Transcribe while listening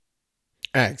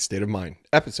Ag State of Mind,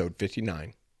 episode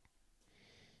 59.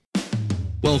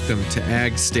 Welcome to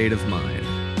Ag State of Mind,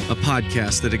 a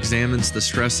podcast that examines the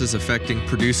stresses affecting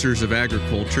producers of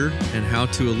agriculture and how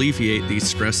to alleviate these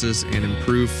stresses and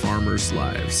improve farmers'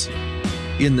 lives.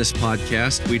 In this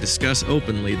podcast, we discuss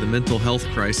openly the mental health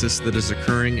crisis that is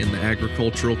occurring in the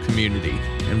agricultural community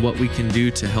and what we can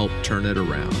do to help turn it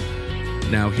around.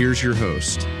 Now here's your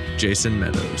host, Jason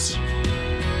Meadows.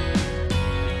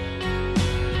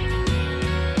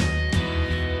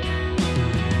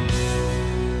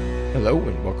 Hello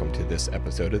and welcome to this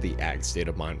episode of the Ag State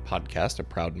of Mind podcast, a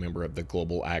proud member of the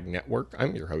Global Ag Network.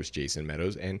 I'm your host, Jason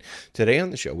Meadows, and today on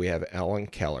the show we have Alan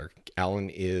Keller. Alan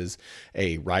is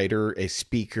a writer, a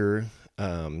speaker,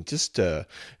 just a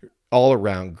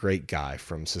all-around great guy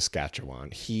from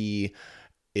Saskatchewan. He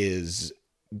is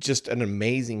just an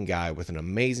amazing guy with an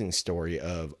amazing story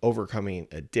of overcoming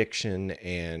addiction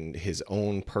and his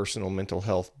own personal mental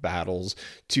health battles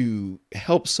to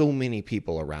help so many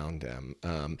people around him.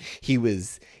 He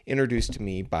was introduced to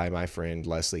me by my friend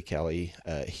Leslie Kelly.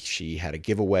 She had a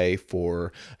giveaway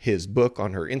for his book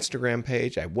on her Instagram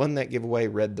page. I won that giveaway,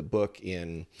 read the book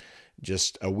in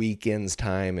just a weekend's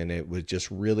time, and it was just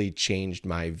really changed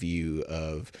my view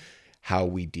of how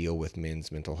we deal with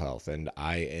men's mental health. And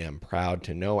I am proud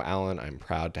to know Alan. I'm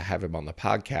proud to have him on the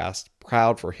podcast,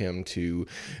 proud for him to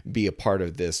be a part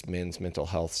of this men's mental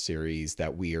health series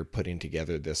that we are putting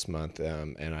together this month.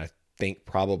 And I think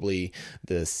probably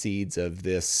the seeds of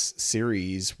this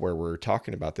series where we're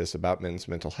talking about this, about men's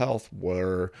mental health,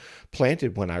 were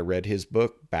planted when I read his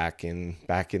book back in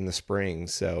the spring.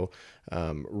 So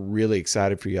really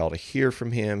excited for y'all to hear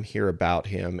from him, hear about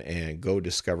him, and go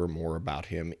discover more about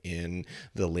him in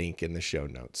the link in the show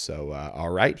notes. So, all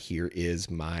right, here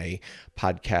is my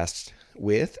podcast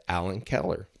with Alan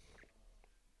Keller.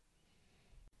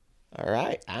 All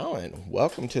right, Alan,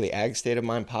 welcome to the Ag State of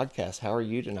Mind podcast. How are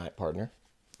you tonight, partner?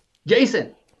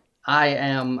 Jason, I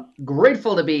am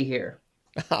grateful to be here.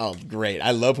 Oh, great.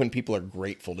 I love when people are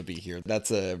grateful to be here. That's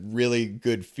a really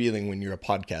good feeling when you're a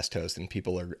podcast host and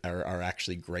people are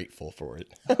actually grateful for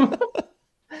it.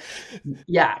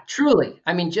 Yeah, truly.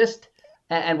 I mean,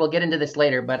 and we'll get into this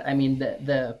later, but I mean,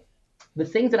 the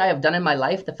things that I have done in my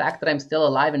life, the fact that I'm still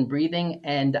alive and breathing,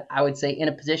 and I would say in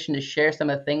a position to share some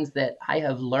of the things that I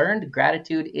have learned,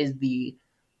 gratitude is the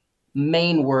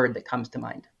main word that comes to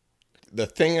mind. The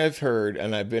thing I've heard,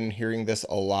 and I've been hearing this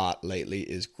a lot lately,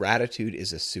 is gratitude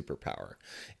is a superpower.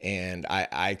 And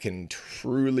I can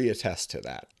truly attest to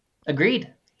that.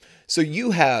 Agreed. So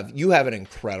you have an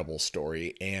incredible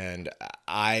story, and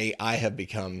I have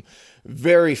become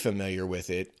very familiar with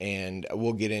it, and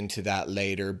we'll get into that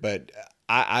later. But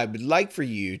I would like for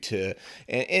you to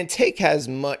and take as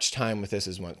much time with this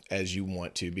as you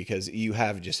want to, because you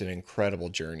have just an incredible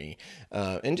journey,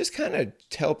 and just kind of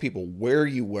tell people where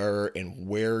you were and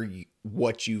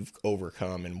what you've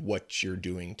overcome and what you're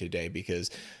doing today, because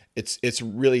it's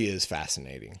really is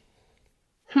fascinating.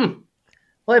 Well,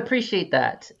 I appreciate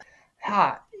that.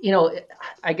 I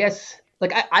guess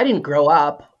I didn't grow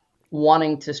up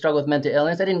wanting to struggle with mental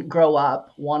illness. I didn't grow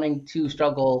up wanting to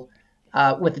struggle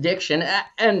with addiction.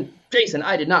 And Jason,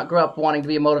 I did not grow up wanting to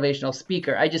be a motivational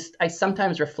speaker. I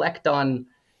sometimes reflect on,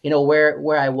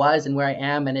 where I was and where I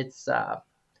am. And it's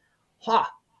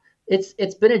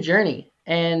been a journey.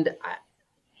 And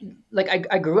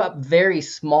I grew up very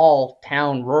small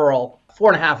town, rural,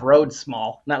 4.5 roads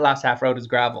small. And that last half road is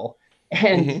gravel.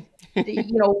 And,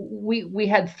 we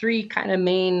had 3 kind of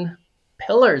main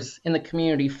pillars in the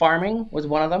community. Farming was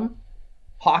one of them.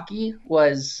 Hockey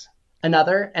was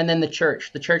another. And then the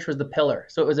church. The church was the pillar.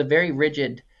 So it was a very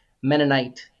rigid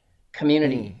Mennonite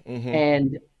community. Mm-hmm.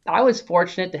 And I was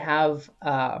fortunate to have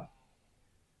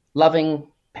loving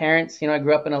parents. I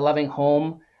grew up in a loving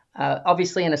home.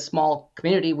 Obviously, in a small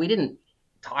community, we didn't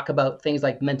talk about things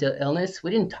like mental illness.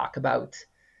 We didn't talk about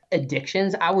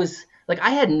addictions.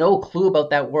 I had no clue about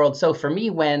that world. So for me,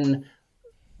 when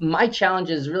my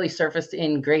challenges really surfaced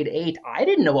in grade 8, I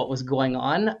didn't know what was going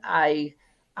on. I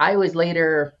was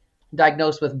later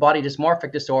diagnosed with body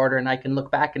dysmorphic disorder, and I can look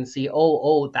back and see,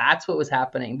 that's what was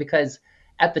happening. Because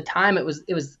at the time it was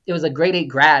a grade 8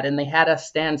 grad, and they had us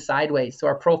stand sideways. So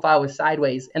our profile was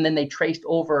sideways, and then they traced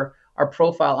over our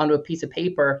profile onto a piece of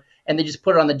paper, and they just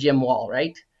put it on the gym wall,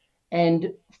 right?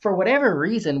 And for whatever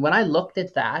reason, when I looked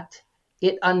at that,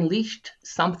 it unleashed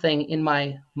something in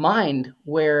my mind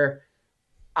where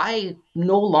I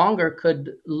no longer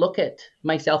could look at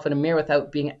myself in a mirror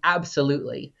without being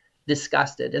absolutely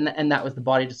disgusted. And that was the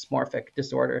body dysmorphic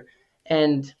disorder.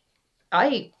 And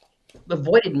I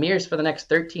avoided mirrors for the next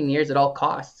 13 years at all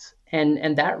costs.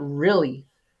 And that really,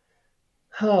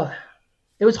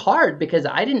 it was hard because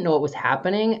I didn't know what was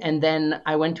happening. And then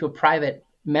I went to a private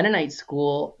Mennonite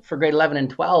school for grade 11 and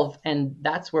 12. And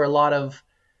that's where a lot of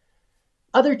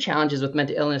other challenges with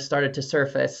mental illness started to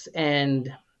surface,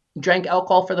 and drank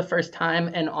alcohol for the first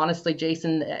time. And honestly,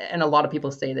 Jason, and a lot of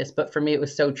people say this, but for me, it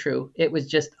was so true. It was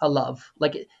just a love.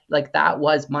 Like that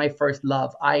was my first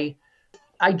love. I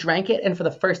drank it. And for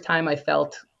the first time I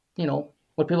felt,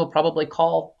 what people probably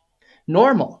call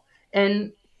normal.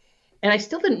 And I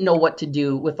still didn't know what to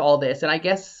do with all this. And I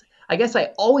guess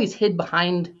I always hid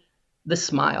behind the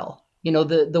smile.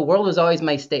 The world was always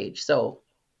my stage. So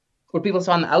what people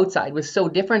saw on the outside was so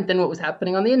different than what was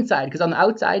happening on the inside. Because on the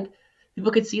outside,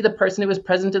 people could see the person who was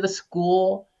president of the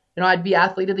school. I'd be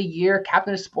athlete of the year,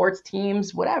 captain of sports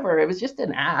teams, whatever. It was just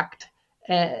an act,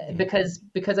 because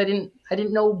I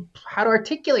didn't know how to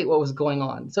articulate what was going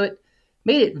on. So it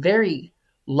made it very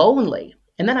lonely.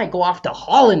 And then I go off to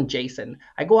Holland, Jason.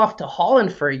 I go off to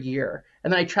Holland for a year,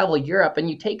 and then I travel Europe. And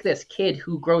you take this kid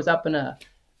who grows up in a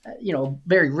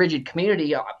very rigid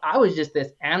community. I was just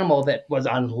this animal that was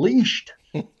unleashed.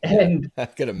 And I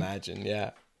could imagine.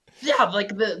 Yeah. Yeah.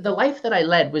 Like the life that I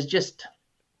led was just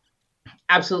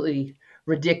absolutely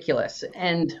ridiculous.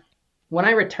 And when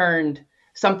I returned,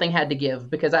 something had to give,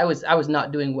 because I was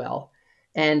not doing well.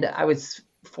 And I was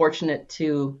fortunate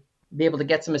to be able to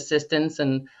get some assistance.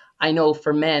 And I know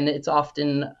for men, it's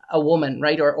often a woman,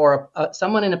 right? Or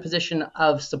someone in a position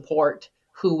of support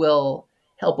who will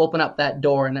help open up that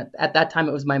door. And at that time,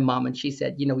 it was my mom. And she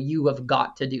said, you have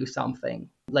got to do something.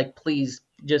 Like, please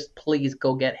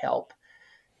go get help.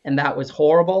 And that was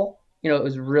horrible. It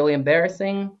was really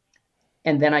embarrassing.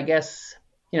 And then I guess,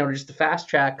 just to fast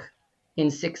track,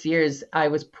 in 6 years, I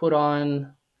was put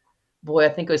on, I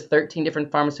think it was 13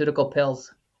 different pharmaceutical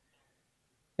pills.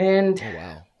 And oh,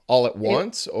 wow. All at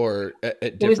once or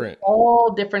at different? It was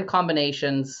all different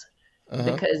combinations.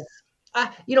 Because,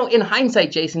 in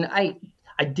hindsight, Jason, I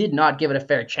did not give it a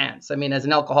fair chance. I mean, as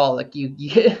an alcoholic,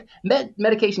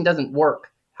 medication doesn't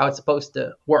work how it's supposed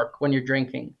to work when you're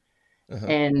drinking.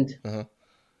 And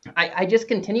I just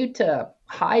continued to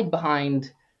hide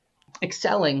behind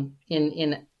excelling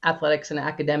in athletics and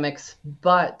academics.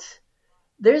 But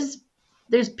there's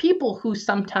people who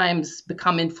sometimes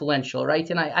become influential, right?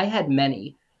 And I had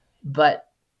many, but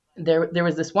there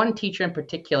was this one teacher in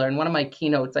particular, and one of my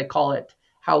keynotes, I call it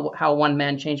how one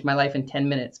man changed my life in 10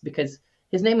 minutes, because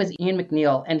his name is Ian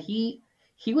McNeil, and he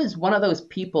was one of those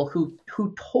people who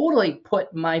totally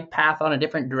put my path on a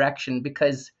different direction,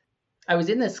 because I was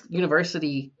in this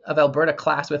University of Alberta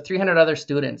class with 300 other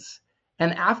students.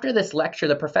 And after this lecture,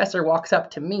 the professor walks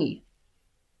up to me,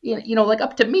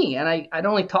 up to me. And I'd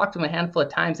only talked to him a handful of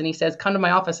times. And he says, "Come to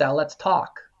my office, Al, let's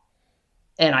talk."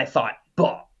 And I thought,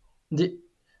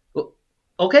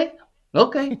 okay.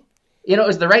 It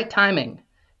was the right timing.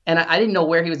 And I didn't know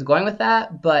where he was going with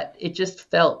that, but it just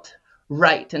felt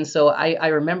right. And so I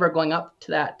remember going up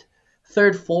to that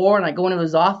third floor, and I go into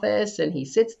his office, and he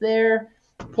sits there,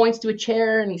 points to a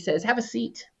chair, and he says, "Have a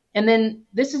seat." And then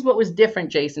this is what was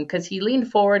different, Jason, because he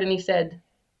leaned forward and he said,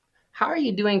 "How are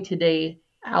you doing today,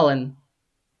 Alan?"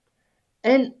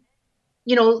 And,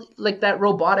 like that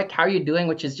robotic "how are you doing,"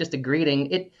 which is just a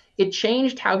greeting, it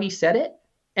changed how he said it.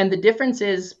 And the difference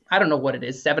is, I don't know what it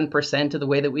is, 7% of the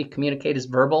way that we communicate is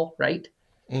verbal, right?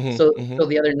 So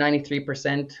the other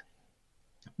 93%,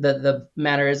 the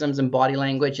mannerisms and body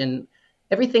language and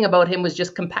everything about him was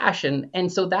just compassion.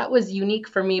 And so that was unique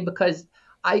for me, because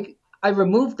I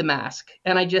removed the mask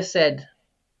and I just said,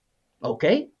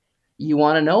 "Okay, you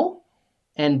want to know?"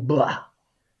 And blah.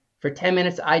 For 10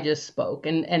 minutes, I just spoke,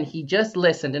 and he just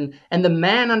listened. And the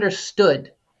man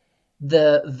understood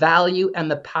the value and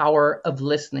the power of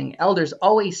listening. Elders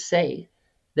always say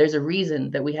there's a reason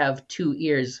that we have 2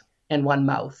 ears and 1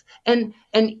 mouth. And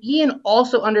Ian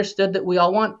also understood that we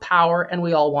all want power and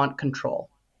we all want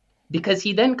control, because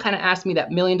he then kind of asked me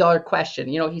that $1 million question.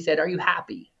 He said, "Are you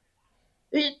happy?"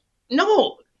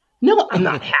 No, I'm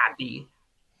not happy.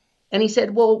 And he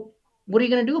said, "Well, what are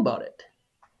you going to do about it?"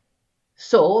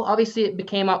 So obviously it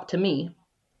became up to me,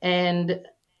 and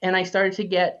I started to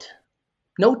get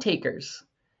note takers,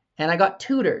 and I got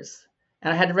tutors,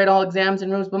 and I had to write all exams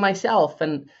and rooms by myself.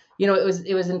 And,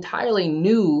 it was entirely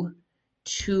new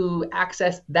to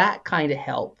access that kind of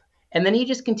help. And then he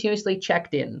just continuously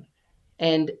checked in.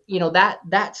 And,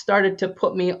 that started to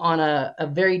put me on a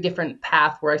very different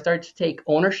path, where I started to take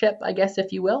ownership, I guess,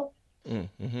 if you will.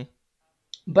 Mm-hmm.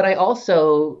 But I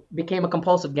also became a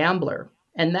compulsive gambler.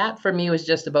 And that for me was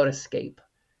just about escape.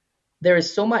 There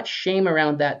is so much shame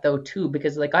around that, though, too,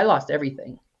 because I lost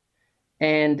everything.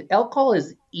 And alcohol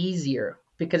is easier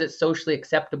because it's socially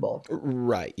acceptable.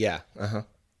 Right. Yeah.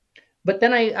 But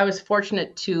then I was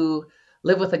fortunate to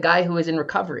live with a guy who was in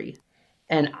recovery,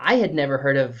 and I had never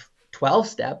heard of 12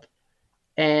 step.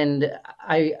 And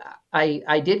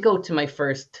I did go to my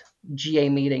first GA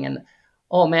meeting, and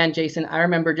oh man, Jason, I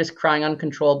remember just crying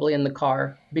uncontrollably in the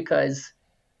car because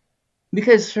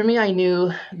for me, I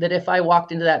knew that if I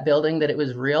walked into that building, that it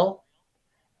was real.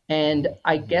 And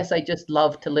I Mm-hmm. guess I just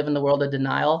love to live in the world of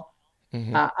denial.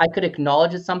 Mm-hmm. I could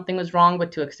acknowledge that something was wrong,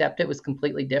 but to accept it was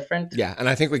completely different. Yeah, and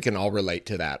I think we can all relate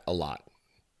to that a lot.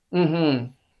 Hmm.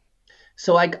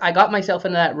 So I got myself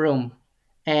into that room,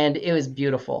 and it was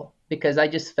beautiful because I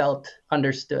just felt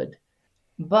understood.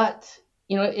 But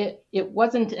it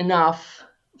wasn't enough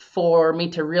for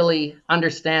me to really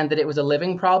understand that it was a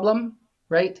living problem,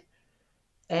 right?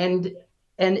 And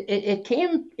it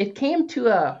came to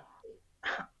a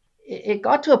it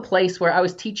got to a place where I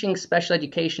was teaching special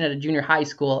education at a junior high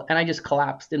school, and I just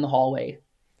collapsed in the hallway.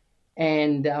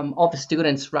 And all the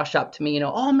students rush up to me,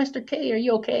 oh, Mr. K, are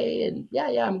you okay? And yeah,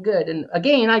 I'm good. And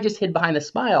again, I just hid behind the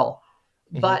smile.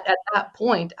 Mm-hmm. But at that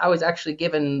point, I was actually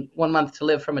given 1 month to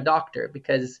live from a doctor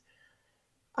because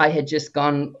I had just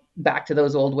gone back to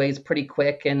those old ways pretty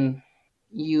quick. And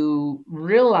you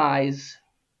realize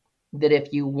that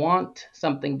if you want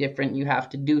something different, you have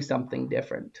to do something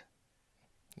different.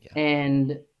 Yeah.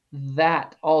 And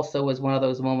that also was one of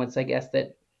those moments, I guess,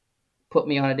 that put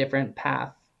me on a different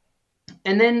path.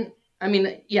 And then, I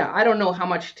mean, yeah, I don't know how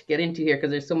much to get into here because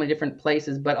there's so many different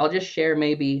places, but I'll just share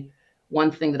maybe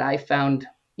one thing that I found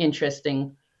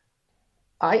interesting.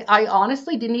 I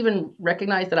honestly didn't even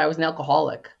recognize that I was an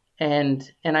alcoholic.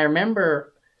 And I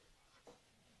remember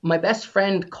my best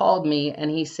friend called me and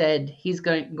he said he's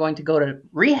going to go to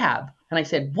rehab. And I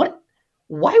said, "What?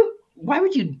 Why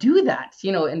would you do that?"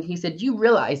 And he said, "You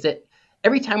realize that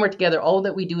every time we're together, all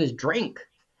that we do is drink."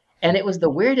 And it was the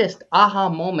weirdest aha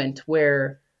moment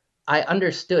where I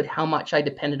understood how much I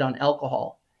depended on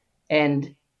alcohol.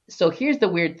 And so here's the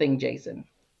weird thing, Jason.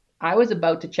 I was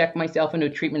about to check myself into a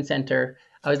treatment center.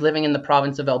 I was living in the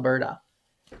province of Alberta.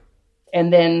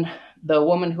 And then the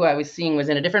woman who I was seeing was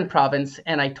in a different province.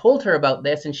 And I told her about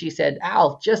this. And she said,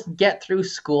 "Al, just get through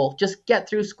school. Just get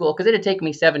through school." Because it'd taken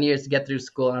me 7 years to get through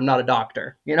school. And I'm not a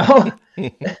doctor.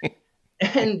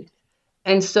 and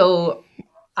and so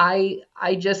I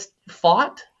just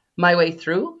fought my way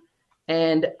through,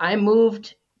 and I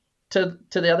moved to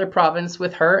the other province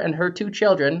with her and her two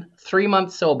children, 3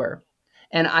 months sober.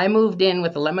 And I moved in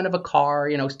with a lemon of a car,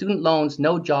 student loans,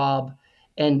 no job.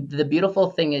 And the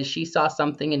beautiful thing is she saw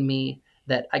something in me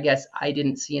that I guess I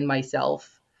didn't see in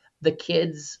myself. The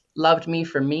kids loved me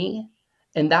for me,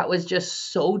 and that was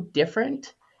just so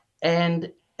different.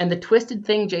 And the twisted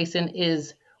thing, Jason,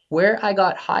 is where I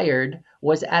got hired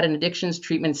was at an addictions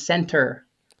treatment center.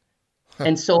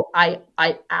 And so I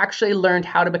actually learned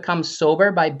how to become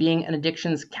sober by being an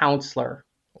addictions counselor.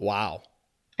 Wow.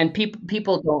 And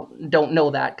people don't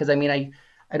know that because I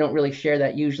don't really share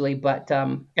that usually. But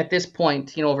at this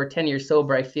point, over 10 years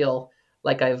sober, I feel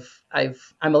like I'm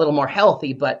a little more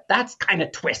healthy. But that's kind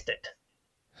of twisted.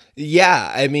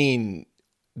 Yeah, I mean,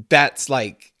 that's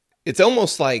like it's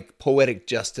almost like poetic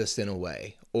justice in a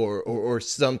way, or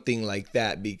something like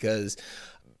that, because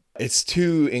it's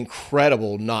too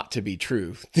incredible not to be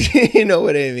true. You know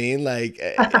what I mean? Like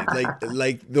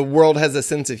the world has a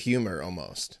sense of humor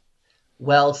almost.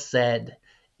 Well said.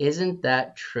 Isn't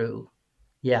that true?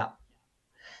 Yeah,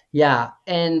 yeah.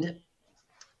 And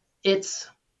it's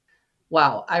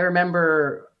wow. I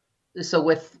remember so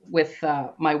with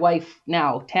my wife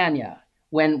now, Tanya,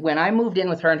 when I moved in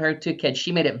with her and her two kids,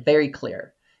 she made it very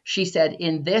clear. She said,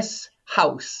 "In this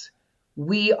house,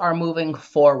 we are moving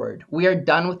forward. We are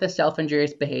done with the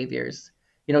self-injurious behaviors."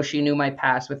 She knew my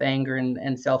past with anger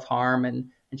and self-harm, and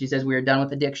she says we are done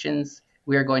with addictions.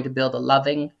 We are going to build a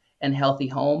loving and healthy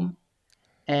home.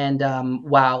 And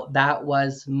wow, that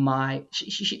was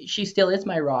she still is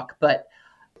my rock. But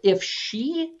if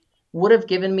she would have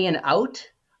given me an out,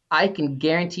 I can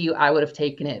guarantee you I would have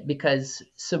taken it because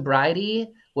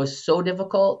sobriety was so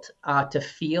difficult to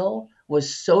feel,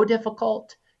 was so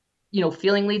difficult.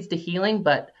 Feeling leads to healing,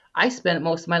 but I spent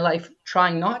most of my life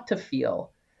trying not to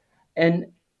feel.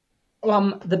 And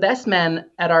the best man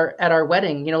at our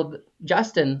wedding,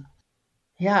 Justin,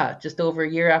 yeah, just over a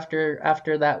year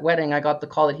after that wedding, I got the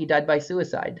call that he died by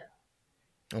suicide.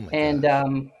 Oh my And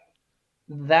gosh.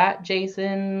 that,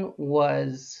 Jason,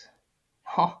 was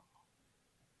huh,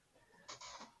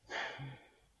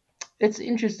 it's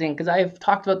interesting because I've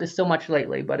talked about this so much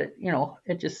lately, but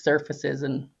it just surfaces.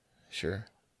 And Sure.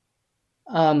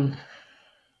 um,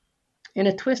 in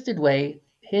a twisted way,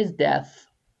 his death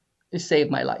saved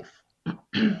my life.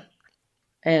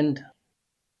 And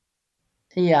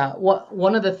Yeah.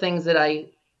 One of the things that I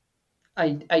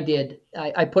did,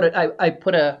 I put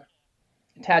a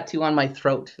tattoo on my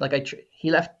throat. Like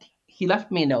he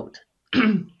left me a note.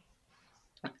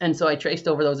 And so I traced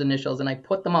over those initials and I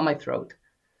put them on my throat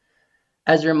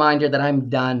as a reminder that I'm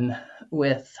done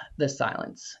with the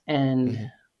silence. And Mm-hmm.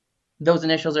 those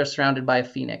initials are surrounded by a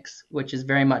phoenix, which is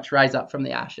very much rise up from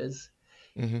the ashes.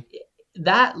 Mm-hmm.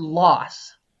 That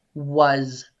loss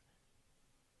was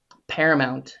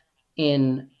paramount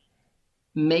in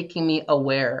making me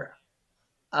aware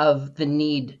of the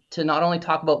need to not only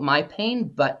talk about my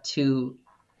pain, but to,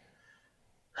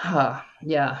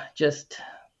 just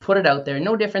put it out there.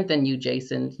 No different than you,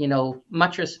 Jason.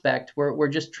 Much respect. We're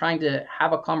just trying to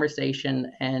have a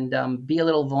conversation and be a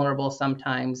little vulnerable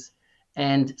sometimes.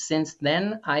 And since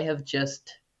then, I have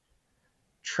just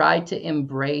tried to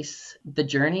embrace the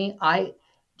journey.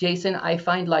 Jason, I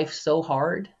find life so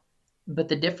hard, but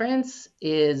the difference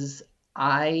is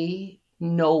I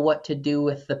know what to do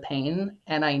with the pain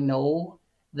and I know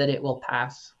that it will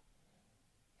pass.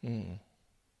 Mm.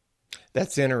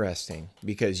 That's interesting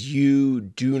because you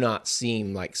do not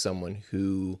seem like someone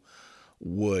who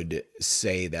would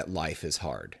say that life is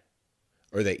hard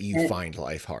or that you And, find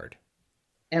life hard.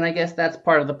 and I guess that's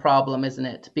part of the problem, isn't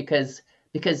it? Because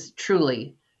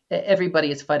truly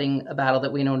everybody is fighting a battle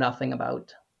that we know nothing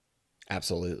about.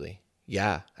 Absolutely.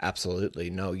 Yeah, absolutely.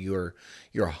 No, you're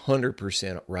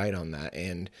 100% right on that.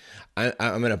 And I'm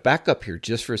going to back up here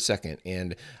just for a second.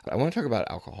 And I want to talk about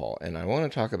alcohol. And I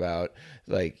want to talk about,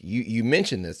 like, you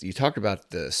mentioned this. You talked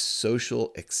about the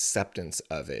social acceptance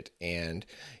of it. And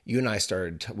you and I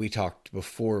we talked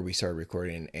before we started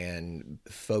recording. And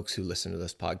folks who listen to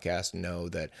this podcast know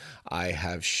that I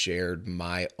have shared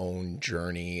my own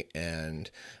journey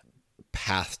and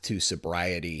path to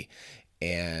sobriety.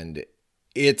 And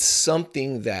it's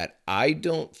something that I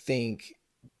don't think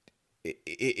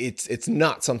it's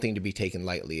not something to be taken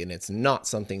lightly, and it's not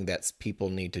something that people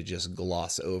need to just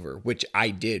gloss over, which I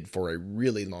did for a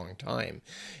really long time.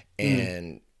 Mm.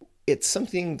 And it's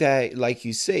something that, like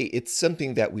you say, it's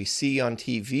something that we see on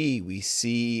TV, we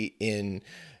see in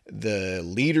the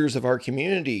leaders of our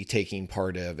community taking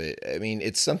part of it. I mean,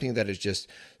 it's something that is just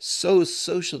so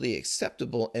socially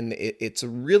acceptable, and it's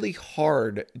really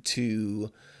hard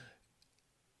to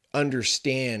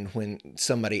understand when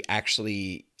somebody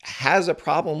actually has a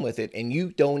problem with it and you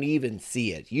don't even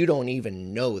see it. You don't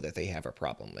even know that they have a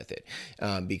problem with it,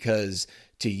 because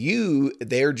to you,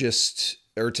 they're just,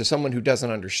 or to someone who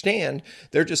doesn't understand,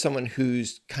 they're just someone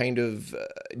who's kind of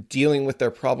dealing with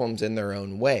their problems in their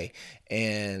own way.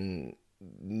 And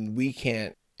we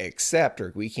can't accept,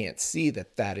 or we can't see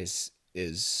that that is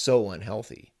so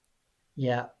unhealthy.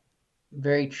 Yeah,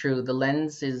 very true. The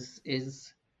lens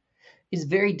is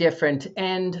very different.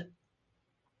 And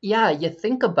yeah, you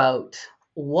think about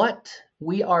what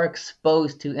we are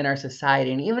exposed to in our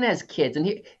society, and even as kids.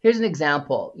 And here's an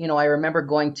example. I remember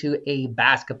going to a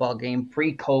basketball game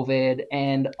pre-COVID,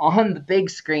 and on the big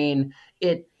screen,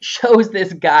 it shows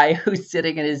this guy who's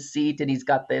sitting in his seat, and he's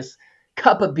got this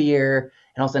cup of beer,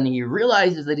 and all of a sudden he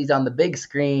realizes that he's on the big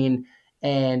screen,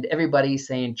 and everybody's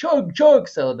saying chug chug.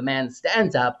 So the man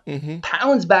stands up, Mm-hmm.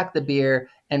 pounds back the beer,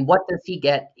 and what does he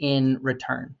get in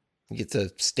return? He gets a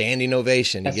standing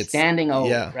ovation. He A gets, standing O,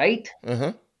 yeah. right?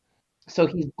 Uh-huh. So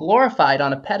he's glorified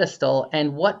on a pedestal.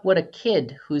 And what would a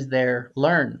kid who's there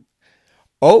learn?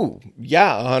 Oh,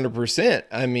 yeah, 100%.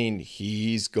 I mean,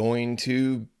 he's going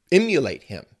to emulate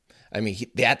him. I mean,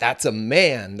 that's a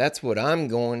man. That's what I'm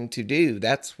going to do.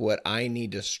 That's what I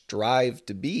need to strive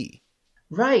to be.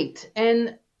 Right.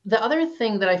 And the other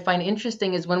thing that I find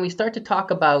interesting is when we start to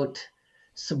talk about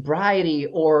sobriety,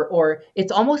 or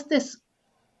it's almost this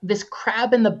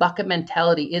crab in the bucket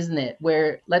mentality, isn't it?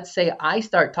 Where, let's say I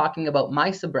start talking about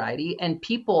my sobriety, and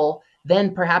people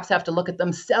then perhaps have to look at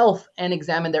themselves and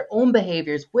examine their own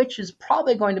behaviors, which is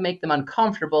probably going to make them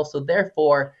uncomfortable. So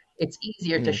therefore, it's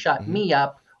easier to shut Mm-hmm. me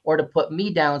up or to put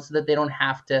me down so that they don't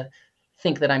have to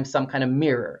think that I'm some kind of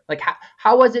mirror. Like,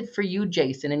 how was it for you,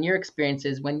 Jason, in your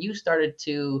experiences when you started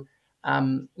to,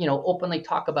 openly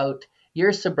talk about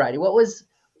your sobriety? What was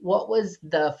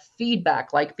the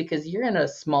feedback like? Because you're in a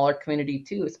smaller community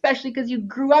too, especially because you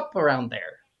grew up around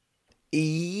there.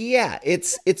 Yeah,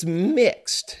 it's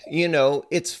mixed.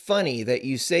 It's funny that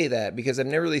you say that because I've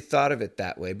never really thought of it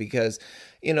that way, because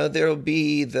there'll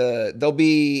be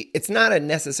it's not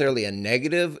necessarily a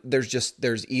negative.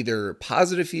 There's either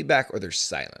positive feedback or there's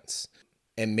silence.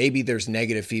 And maybe there's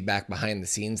negative feedback behind the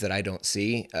scenes that I don't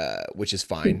see, which is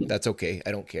fine. That's okay.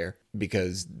 I don't care,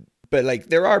 but like,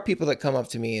 there are people that come up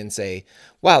to me and say,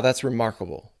 wow, that's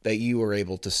remarkable that you were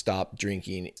able to stop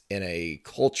drinking in a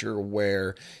culture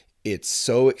where it's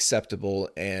so acceptable,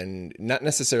 and not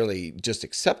necessarily just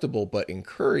acceptable, but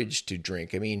encouraged to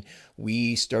drink. I mean,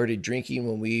 we started drinking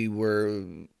when we were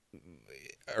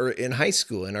or in high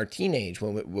school, in our teenage,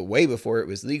 way before it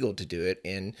was legal to do it.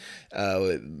 And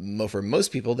for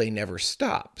most people, they never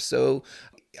stop. So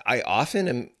I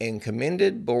often am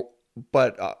commended,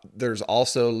 but there's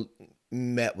also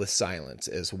met with silence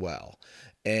as well.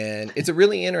 And it's a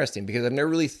really interesting, because I've never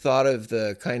really thought of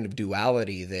the kind of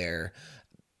duality there.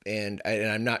 And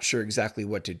I'm not sure exactly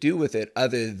what to do with it,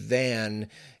 other than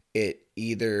it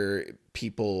either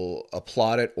people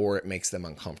applaud it or it makes them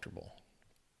uncomfortable.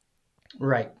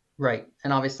 Right, right.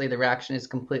 And obviously the reaction is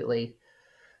completely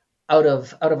out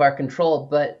of our control.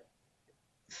 But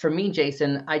for me,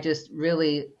 Jason, I just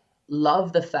really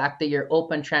love the fact that you're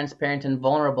open, transparent, and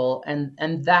vulnerable.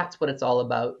 And that's what it's all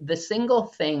about. The single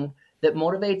thing that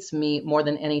motivates me more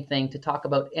than anything to talk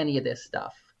about any of this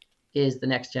stuff is the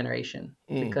next generation.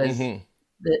 Because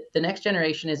the next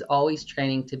generation is always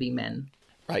training to be men.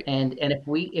 Right. And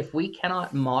if we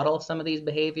cannot model some of these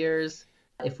behaviors,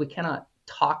 if we cannot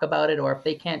talk about it, or if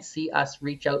they can't see us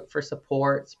reach out for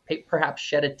support, perhaps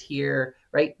shed a tear,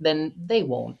 right, then they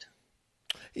won't.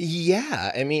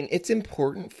 Yeah, I mean, it's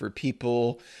important for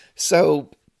people.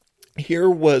 So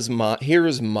here's my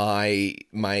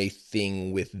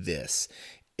thing with this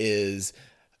is,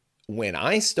 when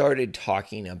I started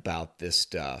talking about this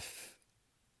stuff,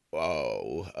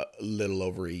 a little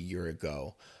over a year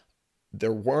ago,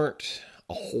 there weren't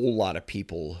a whole lot of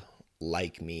people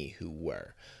like me who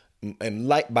were. And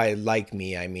like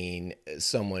me, I mean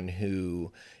someone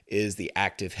who is the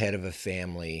active head of a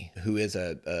family, who is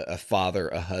a father,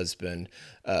 a husband,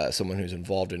 someone who's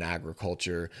involved in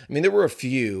agriculture. I mean, there were a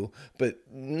few, but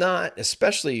not,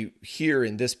 especially here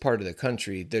in this part of the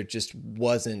country, there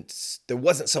wasn't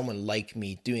someone like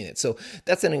me doing it. So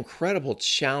that's an incredible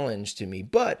challenge to me.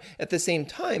 But at the same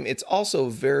time, it's also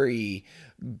very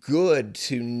good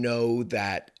to know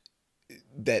that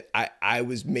I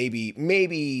was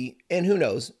maybe, and who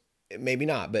knows, maybe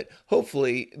not, but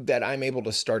hopefully that I'm able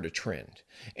to start a trend.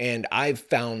 And I've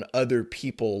found other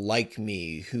people like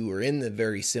me who are in the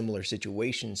very similar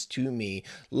situations to me,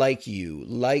 like you,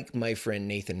 like my friend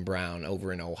Nathan Brown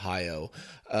over in Ohio,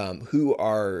 who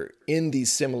are in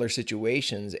these similar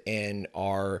situations and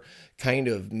are kind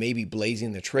of maybe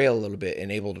blazing the trail a little bit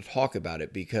and able to talk about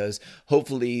it, because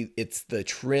hopefully it's the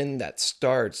trend that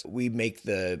starts. We make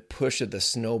the push of the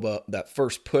snowball, that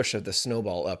first push of the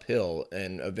snowball uphill,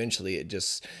 and eventually it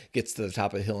just gets to the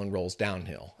top of the hill and rolls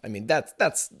downhill. I mean, that's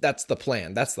the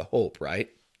plan. That's the hope, right?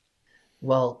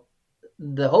 Well,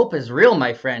 the hope is real,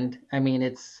 my friend. I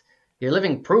mean, you're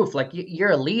living proof. Like,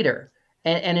 you're a leader,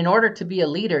 and in order to be a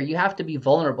leader, you have to be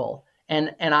vulnerable.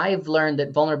 And I've learned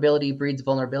that vulnerability breeds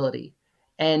vulnerability.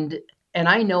 And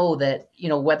I know that,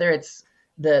 whether it's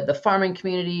the farming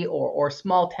community or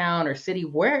small town or city,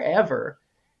 wherever,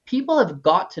 people have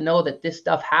got to know that this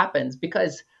stuff happens,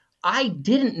 because I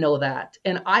didn't know that.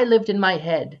 And I lived in my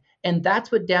head. And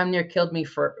that's what damn near killed me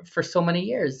for so many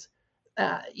years.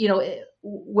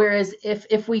 Whereas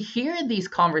if we hear these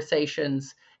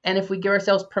conversations, and if we give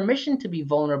ourselves permission to be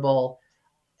vulnerable,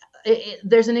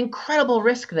 there's an incredible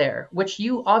risk there, which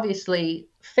you obviously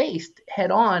faced head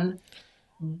on.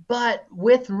 But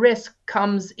with risk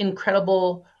comes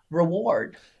incredible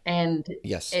reward. And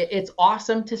yes, it's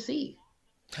awesome to see.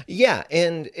 Yeah,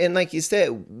 and like you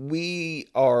said, we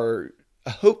are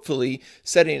hopefully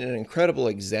setting an incredible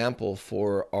example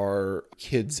for our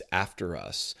kids after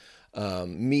us. For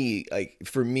me,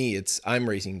 I'm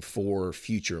raising 4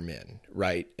 future men,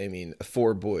 right? I mean,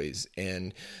 4 boys,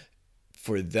 and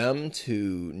for them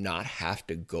to not have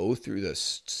to go through the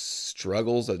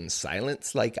struggles and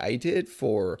silence like I did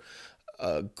for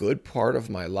a good part of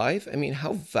my life. I mean,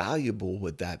 how valuable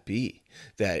would that be,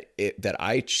 that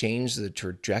I changed the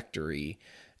trajectory?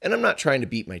 And I'm not trying to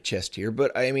beat my chest here,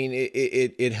 but I mean,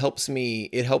 it helps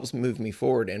move me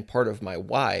forward. And part of my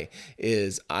why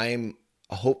is I'm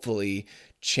hopefully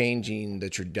changing the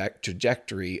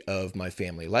trajectory of my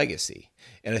family legacy.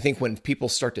 And I think when people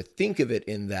start to think of it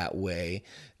in that way,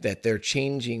 that they're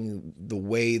changing the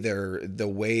way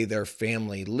their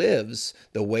family lives,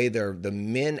 the way the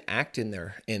men act in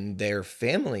their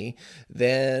family,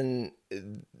 then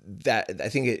that, I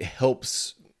think it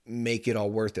helps make it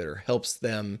all worth it, or helps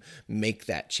them make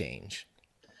that change.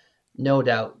 No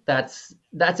doubt. That's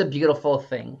a beautiful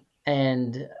thing.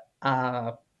 And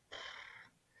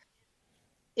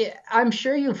I'm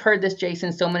sure you've heard this,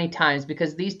 Jason, so many times,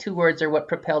 because these 2 words are what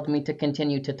propelled me to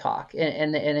continue to talk.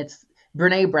 And it's,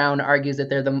 Brene Brown argues that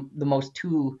they're the most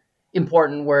 2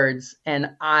 important words,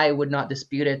 and I would not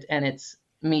dispute it. And it's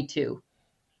me too.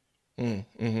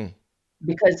 Mm-hmm.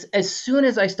 Because as soon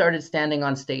as I started standing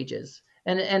on stages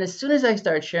and as soon as I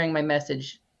started sharing my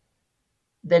message,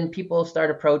 then people start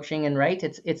approaching, and right,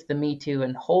 it's the Me Too,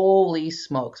 and holy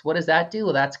smokes, what does that do?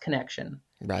 Well, that's connection.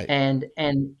 Right. And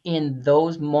in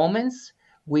those moments,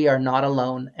 we are not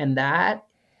alone. And that,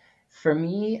 for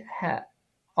me,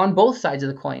 on both sides of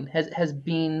the coin, has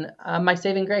been my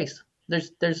saving grace.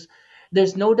 There's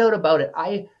no doubt about it.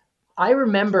 I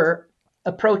remember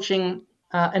approaching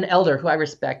an elder who I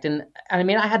respect, and I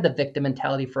mean, I had the victim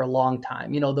mentality for a long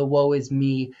time. The woe is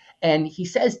me. And he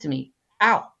says to me,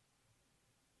 "Al,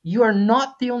 you are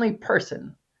not the only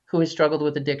person who has struggled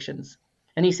with addictions."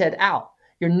 And he said, "Al,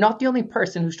 you're not the only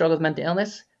person who struggles with mental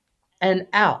illness. And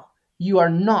Al, you are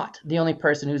not the only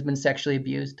person who's been sexually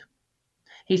abused."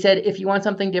 He said, "If you want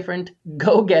something different,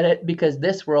 go get it, because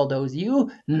this world owes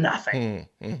you nothing."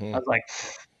 Mm-hmm. I was like,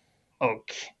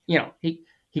 okay.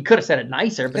 He could have said it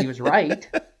nicer, but he was right.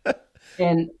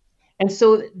 and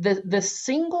so the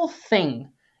single thing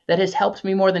that has helped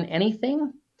me more than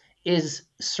anything is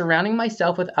surrounding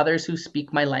myself with others who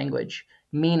speak my language,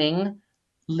 meaning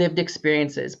lived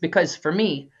experiences. Because for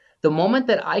me, the moment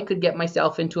that I could get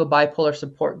myself into a bipolar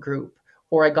support group,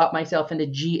 or I got myself into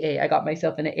GA, I got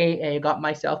myself into AA, I got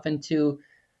myself into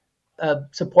a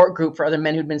support group for other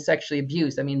men who'd been sexually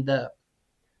abused. I mean, the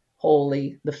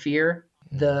fear,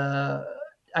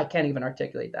 I can't even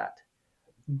articulate that.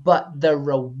 But the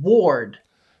reward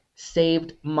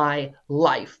saved my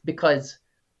life, because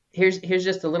here's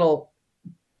just a little,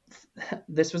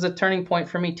 this was a turning point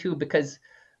for me too, because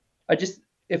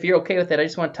if you're okay with it, I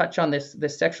just want to touch on this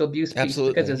sexual abuse piece.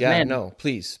 Absolutely. Because as yeah, men, no,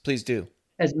 please do.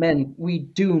 As men, we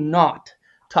do not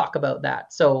talk about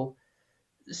that. So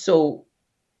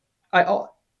I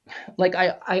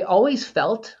always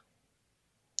felt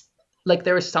like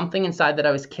there was something inside that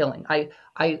I was killing.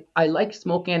 I liked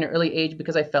smoking at an early age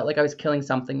because I felt like I was killing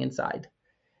something inside,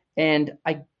 and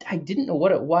I didn't know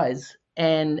what it was.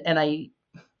 And I,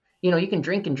 you can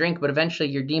drink and drink, but eventually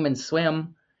your demons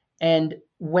swim. And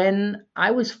when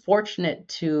I was fortunate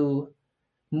to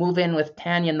move in with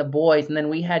Tanya and the boys, and then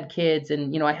we had kids,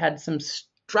 and I had some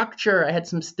structure, I had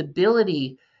some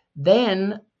stability,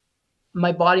 then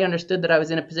my body understood that I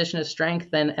was in a position of strength,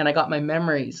 and I got my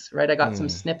memories, right? I got some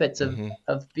snippets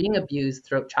of being abused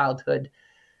throughout childhood.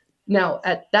 Now,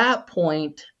 at that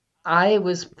point, I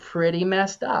was pretty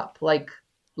messed up.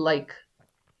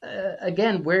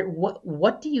 Again,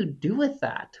 what do you do with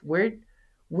that? Where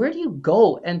do you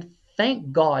go? And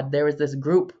thank God there was this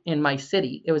group in my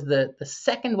city. It was the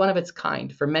second one of its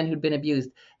kind for men who'd been abused.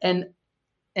 And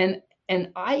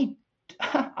I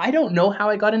don't know how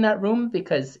I got in that room,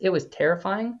 because it was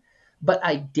terrifying, but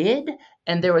I did.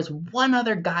 And there was one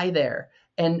other guy there,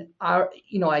 and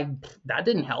that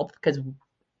didn't help, because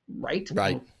right.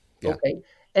 Yeah. Okay.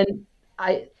 And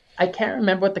I can't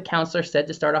remember what the counselor said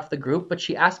to start off the group, but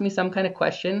she asked me some kind of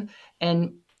question,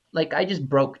 and I just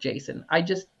broke, Jason. I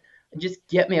just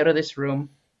get me out of this room.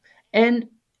 And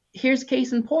here's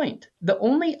case in point. The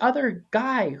only other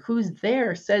guy who's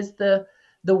there says the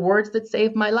words that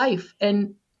saved my life.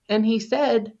 And he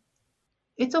said,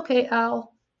 "It's okay,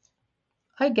 Al.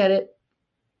 I get it."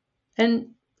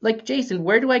 And Jason,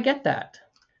 where do I get that?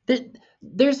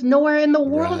 There's nowhere in the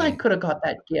world I could have got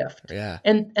that gift. Yeah.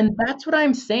 And that's what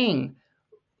I'm saying.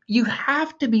 You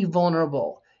have to be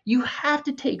vulnerable. You have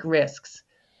to take risks,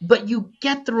 but you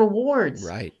get the rewards.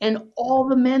 Right. And all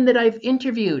the men that I've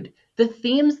interviewed, the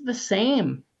theme's the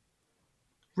same.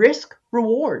 Risk,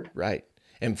 reward. Right.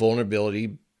 And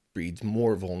vulnerability breeds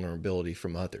more vulnerability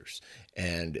from others.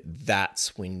 And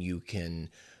that's when you can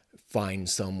find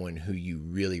someone who you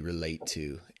really relate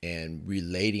to. And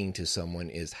relating to someone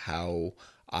is how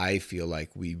I feel like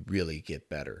we really get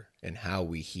better and how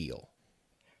we heal.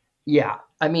 Yeah.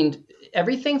 I mean,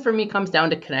 everything for me comes down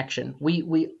to connection.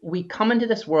 We come into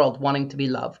this world wanting to be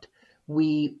loved.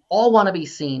 We all want to be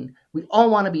seen. We all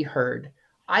want to be heard.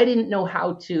 I didn't know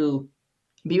how to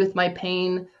be with my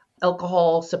pain.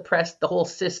 Alcohol suppressed the whole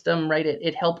system, right?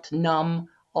 It helped numb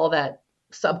all that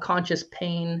subconscious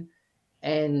pain,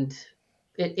 and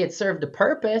it served a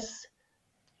purpose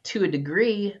to a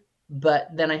degree, but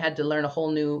then I had to learn a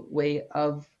whole new way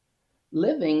of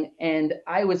living, and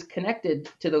I was connected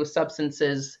to those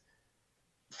substances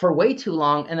for way too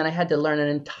long, and then I had to learn an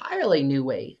entirely new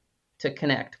way to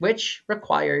connect, which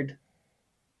required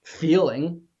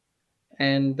feeling.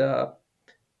 And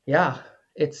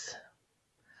it's,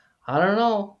 I don't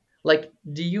know.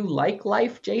 Do you like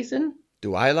life, Jason?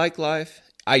 Do I like life?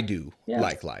 I do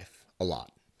like life a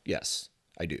lot. Yes,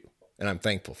 I do. And I'm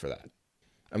thankful for that.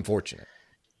 I'm fortunate.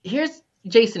 Here's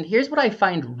Jason, here's what I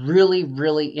find really,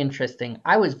 really interesting.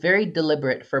 I was very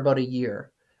deliberate for about a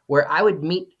year where I would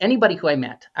meet anybody who I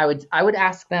met. I would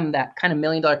ask them that kind of $1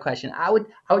 million question. I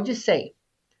would just say,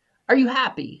 "Are you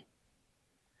happy?"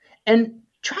 And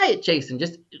try it, Jason.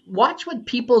 Just watch what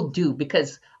people do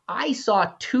because I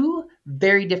saw two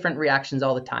very different reactions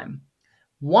all the time.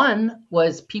 One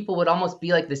was people would almost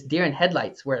be like this deer in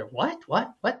headlights where, what,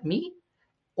 me?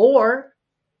 Or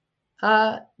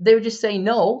they would just say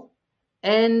no.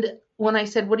 And when I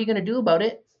said, what are you going to do about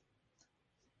it?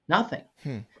 Nothing.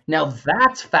 Now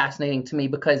that's fascinating to me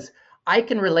because I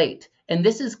can relate. And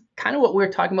this is kind of what we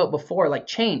were talking about before, like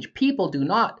change. People do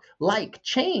not like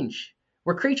change.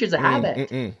 We're creatures of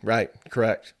habit. Right.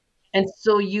 Correct. And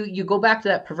so you go back to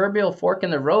that proverbial fork in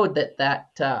the road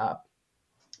that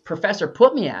professor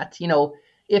put me at.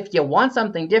 If you want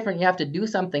something different, you have to do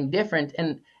something different.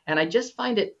 And I just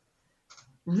find it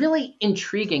really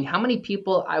intriguing how many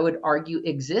people I would argue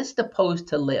exist opposed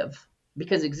to live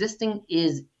because existing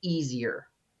is easier.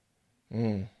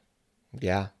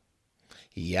 Yeah.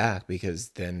 Yeah, because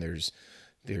then there's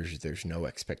no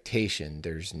expectation,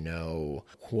 there's no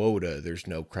quota, there's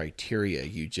no criteria.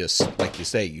 You just, like you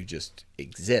say, you just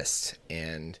exist,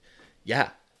 and yeah,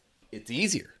 it's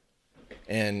easier.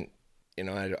 And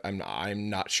I'm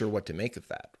not sure what to make of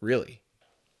that, really.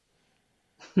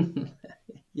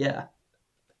 Yeah.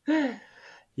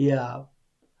 Yeah.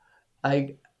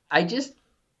 I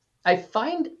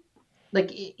find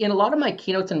like in a lot of my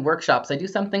keynotes and workshops, I do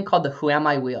something called the Who Am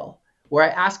I Wheel, where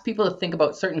I ask people to think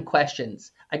about certain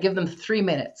questions. I give them 3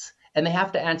 minutes and they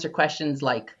have to answer questions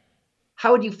like,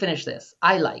 how would you finish this?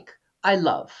 I like, I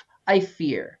love, I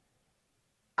fear,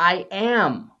 I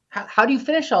am. How do you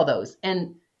finish all those?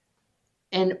 And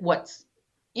what's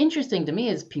interesting to me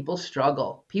is people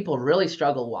struggle. People really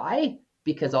struggle. Why?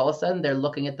 Because all of a sudden they're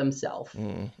looking at themselves.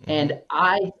 And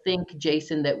I think,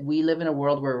 Jason, that we live in a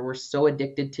world where we're so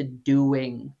addicted to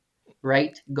doing,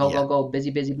 right? Go,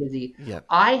 busy, busy, busy. Yep.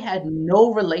 I had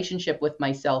no relationship with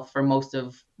myself for most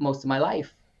of my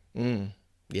life.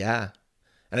 Yeah.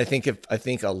 And I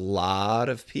think a lot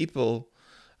of people,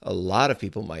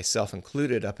 myself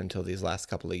included, up until these last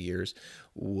couple of years,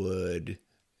 would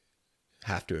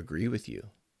have to agree with you.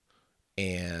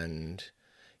 And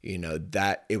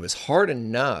that it was hard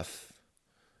enough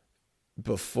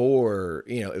before,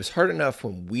 it was hard enough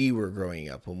when we were growing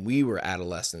up, when we were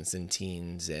adolescents and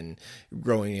teens and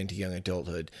growing into young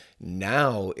adulthood.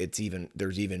 Now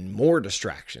there's even more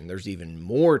distraction. There's even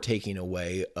more taking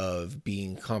away of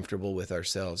being comfortable with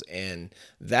ourselves. And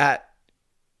that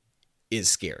is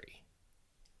scary.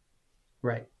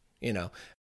 Right.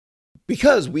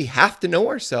 Because we have to know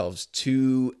ourselves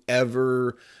to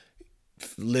ever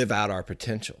live out our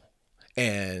potential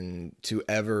and to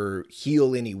ever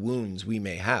heal any wounds we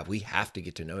may have. We have to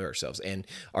get to know ourselves, and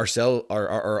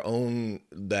our own,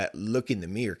 that look in the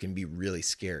mirror can be really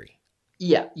scary.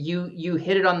 Yeah, you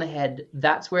hit it on the head.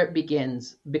 That's where it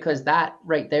begins, because that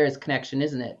right there is connection,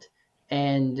 isn't it?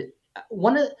 And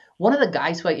one of the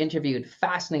guys who I interviewed,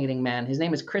 fascinating man. His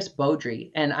name is Chris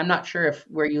Beaudry, and I'm not sure if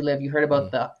where you live you heard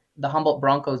about the Humboldt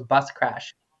Broncos bus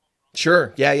crash.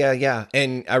 Sure. Yeah.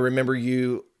 And I remember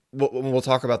we'll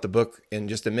talk about the book in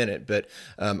just a minute, but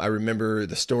I remember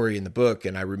the story in the book,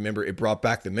 and I remember it brought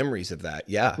back the memories of that.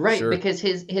 Yeah. Right. Sure. Because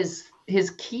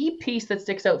his key piece that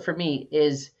sticks out for me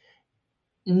is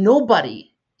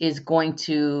nobody is going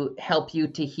to help you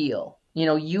to heal.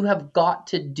 You have got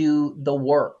to do the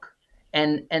work.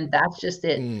 And that's just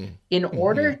it. In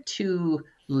order to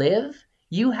live,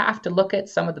 you have to look at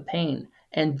some of the pain.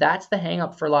 And that's the hang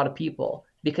up for a lot of people,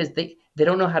 because they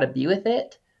don't know how to be with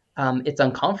it. It's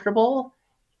uncomfortable,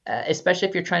 especially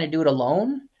if you're trying to do it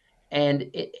alone. And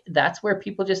that's where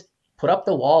people just put up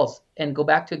the walls and go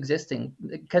back to existing,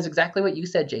 because exactly what you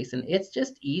said, Jason, it's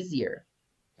just easier.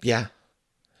 Yeah,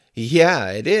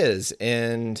 it is.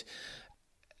 And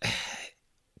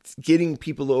getting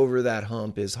people over that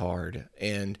hump is hard.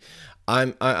 And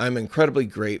I'm incredibly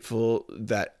grateful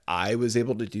that I was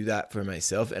able to do that for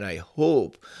myself. And I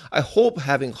hope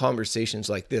having conversations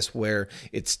like this, where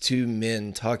it's two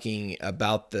men talking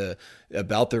about their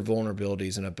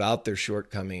vulnerabilities and about their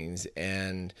shortcomings,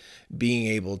 and being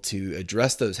able to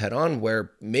address those head on,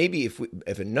 where maybe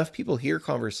if enough people hear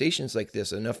conversations like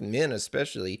this, enough men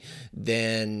especially,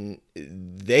 then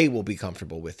they will be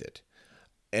comfortable with it.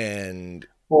 And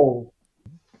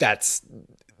that's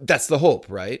the hope,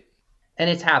 right? And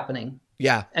it's happening.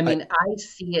 Yeah. I mean, I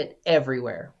see it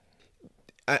everywhere.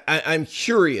 I'm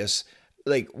curious,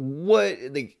 at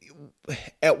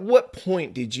what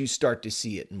point did you start to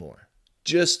see it more?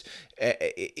 just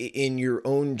in your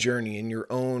own journey, in your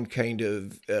own kind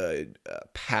of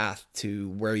path to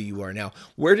where you are now,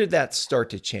 where did that start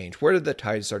to change? Where did the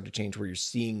tide start to change where you're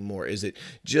seeing more? Is it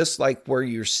just like where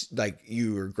you're like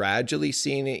you were gradually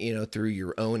seeing it, you know, through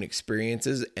your own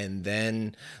experiences, and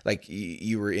then like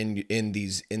you were in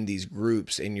these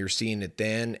groups and you're seeing it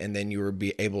then, and then you were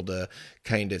be able to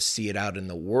kind of see it out in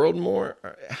the world more?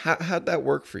 How'd that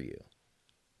work for you?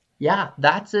 Yeah,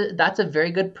 that's a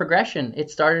very good progression. It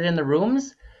started in the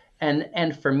rooms,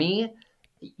 and for me,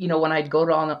 when I'd go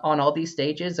to on all these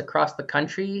stages across the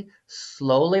country,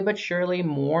 slowly but surely,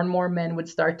 more and more men would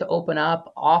start to open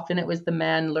up. Often it was the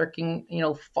men lurking,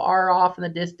 far off in the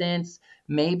distance.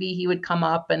 Maybe he would come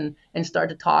up and start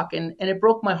to talk, and it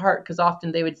broke my heart because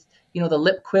often they would, the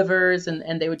lip quivers,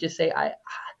 and they would just say,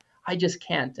 I just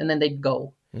can't, and then they'd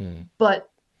go. But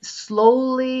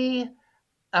slowly,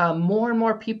 more and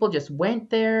more people just went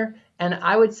there. And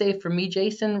I would say for me,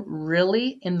 Jason,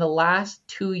 really in the last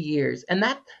 2 years, and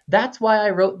that's why I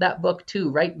wrote that book too,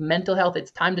 right? Mental health,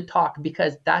 it's time to talk,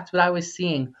 because that's what I was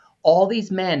seeing. All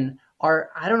these men are,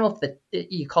 I don't know if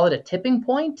you call it a tipping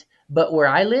point, but where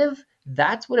I live,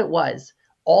 that's what it was.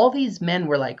 All these men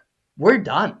were like, we're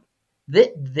done.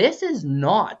 This is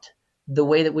not the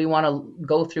way that we want to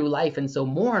go through life. And so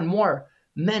more and more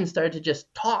men started to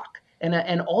just talk.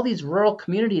 And all these rural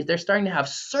communities, they're starting to have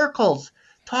circles,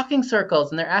 talking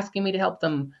circles, and they're asking me to help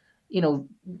them,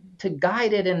 to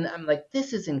guide it. And I'm like,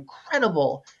 this is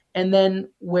incredible. And then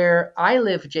where I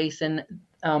live, Jason,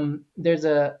 there's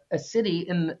a city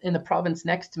in the province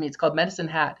next to me. It's called Medicine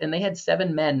Hat, and they had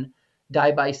 7 men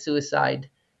die by suicide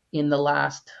in the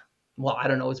last, well, I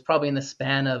don't know, it's probably in the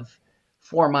span of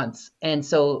 4 months. And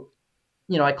so,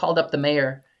 I called up the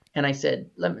mayor. And I said,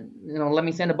 let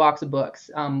me send a box of books.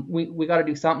 We got to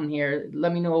do something here.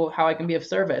 Let me know how I can be of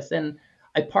service. And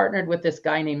I partnered with this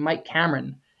guy named Mike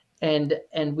Cameron, and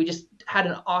we just had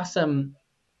an awesome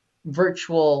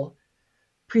virtual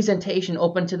presentation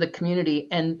open to the community.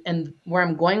 And where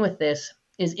I'm going with this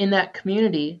is, in that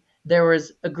community, there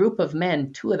was a group of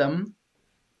men, 2 of them,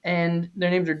 and their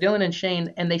names are Dylan and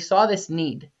Shane, and they saw this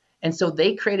need. And so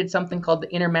they created something called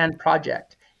the Inner Man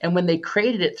Project. And when they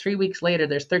created it, 3 weeks later,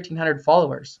 there's 1,300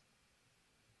 followers.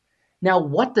 Now,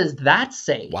 what does that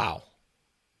say? Wow.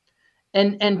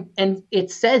 And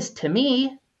it says to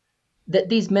me that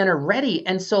these men are ready.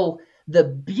 And so the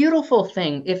beautiful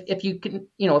thing, if you can,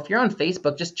 if you're on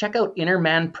Facebook, just check out Inner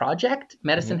Man Project,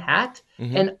 Medicine Hat.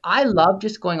 And I love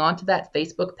just going onto that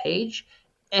Facebook page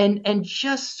and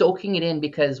just soaking it in,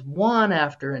 because one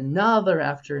after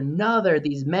another,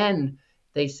 these men,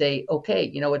 they say, okay,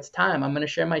 it's time. I'm going to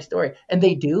share my story. And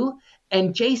they do.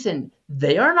 And Jason,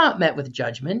 they are not met with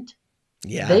judgment.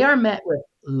 Yeah. They are met with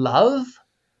love,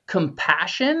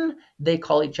 compassion. They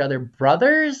call each other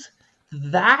brothers.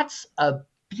 That's a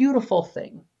beautiful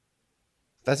thing.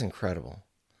 That's incredible.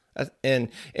 And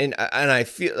I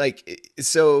feel like,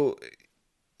 so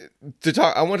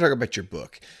I want to talk about your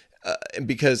book,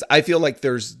 because I feel like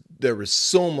there was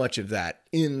so much of that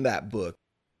in that book.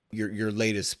 Your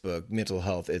latest book, Mental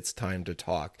Health, It's Time to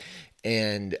Talk.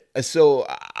 And so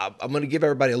I'm going to give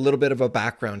everybody a little bit of a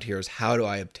background here as how do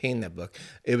I obtain that book.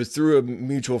 It was through a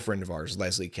mutual friend of ours,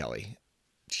 Leslie Kelly.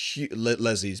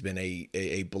 Leslie's been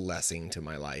a blessing to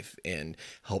my life and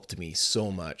helped me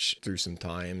so much through some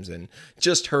times, and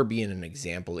just her being an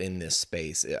example in this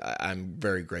space, I'm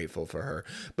very grateful for her.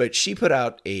 But she put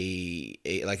out a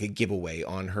giveaway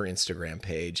on her Instagram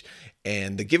page,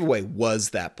 and the giveaway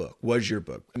was your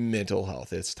book, Mental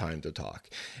Health, It's Time to Talk.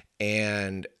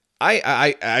 And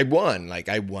I won. Like,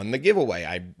 I won the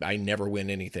giveaway. I never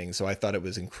win anything, so I thought it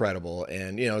was incredible.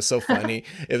 And it's so funny.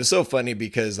 It was so funny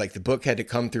because like the book had to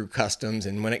come through customs,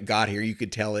 and when it got here, you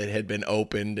could tell it had been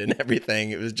opened and everything.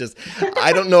 It was just,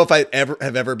 I don't know if I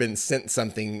have ever been sent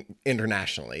something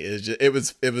internationally. It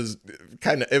was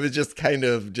just kind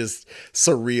of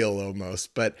surreal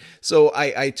almost. But so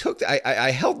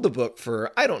I held the book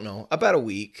for, I don't know, about a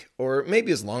week, or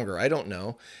maybe it's longer. I don't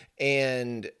know.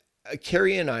 And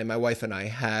Carrie and I, my wife and I,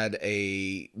 had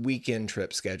a weekend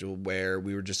trip scheduled where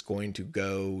we were just going to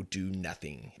go do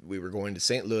nothing. We were going to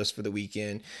St. Louis for the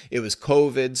weekend. It was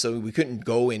COVID, so we couldn't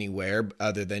go anywhere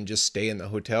other than just stay in the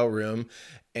hotel room.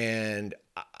 And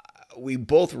we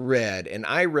both read, and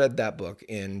I read that book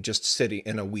in just sitting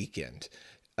in a weekend.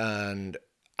 And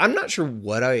I'm not sure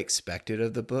what I expected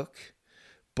of the book,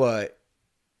 but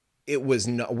it was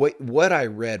not what I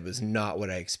read was not what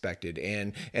I expected.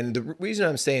 And the reason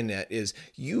I'm saying that is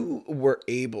you were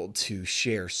able to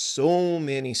share so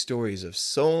many stories of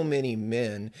so many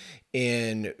men.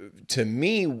 And to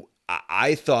me,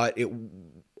 I thought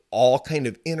all kind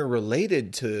of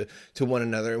interrelated to one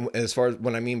another. And as far as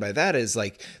what I mean by that is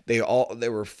like they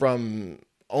were from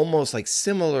almost like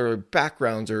similar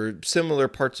backgrounds or similar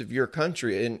parts of your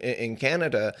country in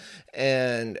Canada.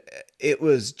 And it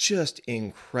was just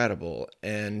incredible.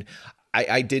 And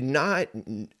I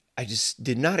just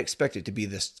did not expect it to be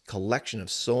this collection of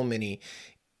so many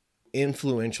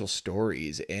influential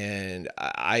stories, and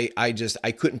I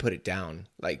couldn't put it down,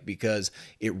 like, because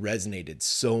it resonated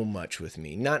so much with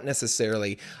me. Not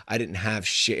necessarily I didn't have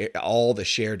all the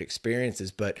shared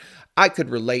experiences, but I could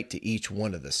relate to each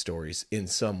one of the stories in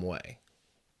some way.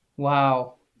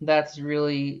 Wow, that's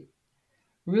really,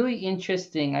 really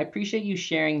interesting. I appreciate you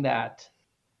sharing that.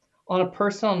 On a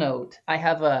personal note, I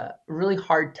have a really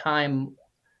hard time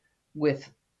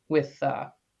with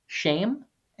shame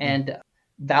and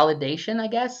validation, I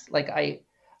guess. Like I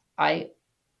I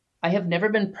have never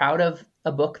been proud of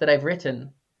a book that I've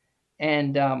written,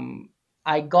 and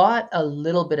I got a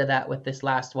little bit of that with this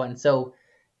last one. So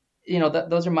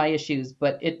those are my issues,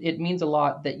 but it means a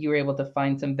lot that you were able to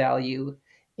find some value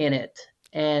in it.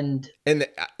 And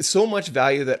so much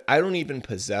value that I don't even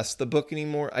possess the book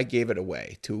anymore. I gave it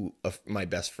away to my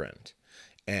best friend,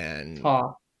 and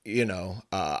aw,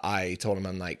 I told him,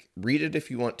 I'm like, read it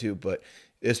if you want to, but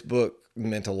this book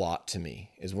meant a lot to me.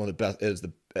 Is one of the best. It was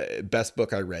the best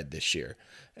book I read this year,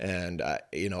 and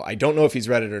I don't know if he's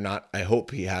read it or not. I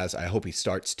hope he has. I hope he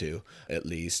starts to, at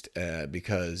least,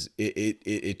 because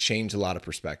it changed a lot of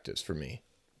perspectives for me.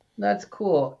 that's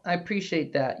cool. I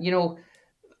appreciate that.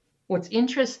 What's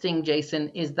interesting, Jason,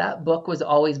 is that book was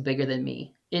always bigger than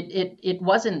me. It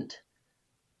wasn't.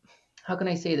 How can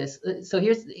I say this? So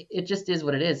it just is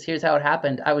what it is. Here's how it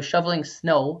happened. I was shoveling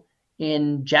snow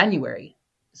in January,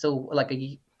 so like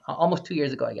almost 2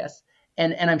 years ago, I guess.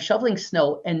 And I'm shoveling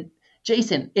snow, and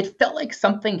Jason, it felt like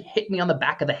something hit me on the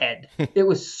back of the head. It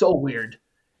was so weird.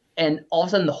 And all of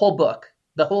a sudden, the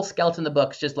whole skeleton of the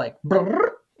book's just like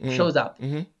brrr, shows up.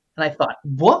 Mm-hmm. And I thought,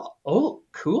 what? Oh,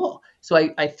 cool. So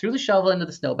I threw the shovel into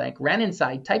the snowbank, ran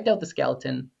inside, typed out the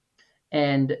skeleton,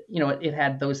 and it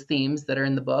had those themes that are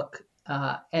in the book.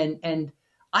 And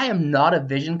I am not a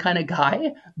vision kind of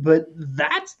guy, but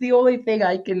that's the only thing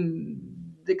I can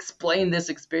explain this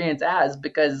experience as,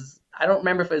 because I don't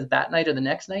remember if it was that night or the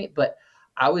next night, but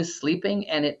I was sleeping,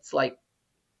 and it's like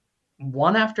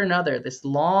one after another, this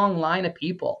long line of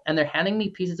people, and they're handing me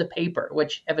pieces of paper,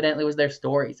 which evidently was their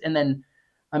stories. And then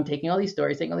I'm taking all these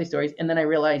stories, and then I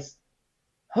realize,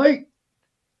 hey,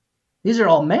 these are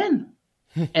all men.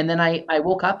 And then I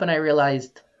woke up and I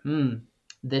realized,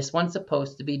 this one's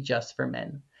supposed to be just for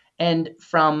men. And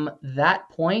from that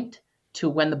point to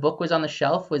when the book was on the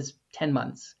shelf was 10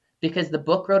 months, because the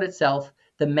book wrote itself.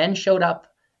 The men showed up.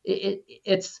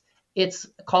 It's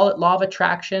call it law of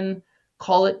attraction,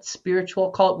 call it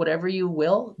spiritual, call it whatever you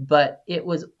will, but it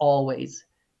was always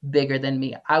bigger than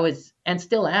me. I was, and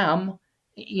still am,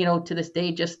 to this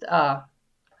day, just I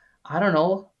don't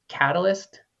know,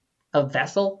 catalyst, a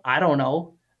vessel, I don't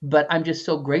know, but I'm just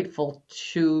so grateful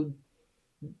to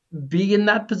be in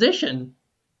that position.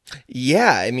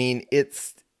 Yeah, I mean,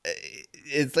 it's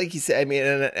like you said. I mean,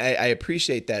 and I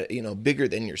appreciate that, bigger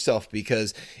than yourself,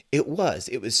 because it was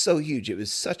so huge. It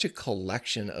was such a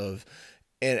collection of,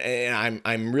 and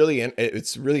I'm really,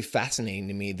 it's really fascinating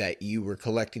to me that you were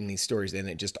collecting these stories and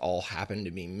it just all happened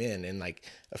to be men. And like,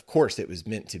 of course it was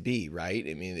meant to be, right?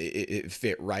 I mean, it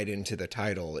fit right into the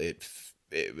title. It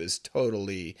was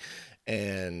totally,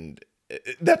 and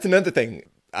that's another thing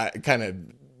I kind of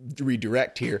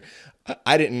redirect here.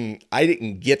 I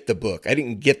didn't get the book. I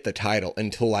didn't get the title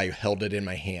until I held it in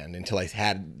my hand, until I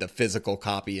had the physical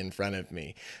copy in front of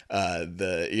me.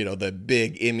 The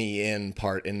big MEN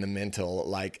part in the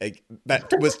mental,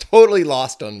 that was totally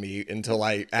lost on me until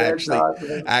I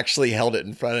actually held it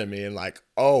in front of me and like,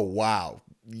 oh wow,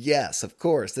 yes, of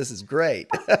course, this is great.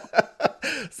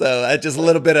 So just a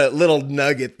little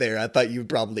nugget there. I thought you'd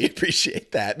probably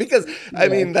appreciate that, because I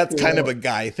mean, that's kind of a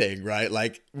guy thing, right?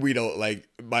 Like, we don't, like,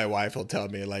 my wife will tell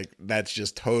me, like, that's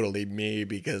just totally me,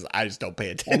 because I just don't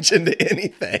pay attention to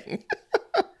anything.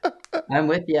 I'm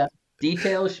with you.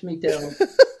 Details, schmetails.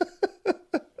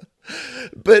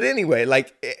 But anyway,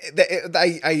 like,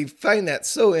 I find that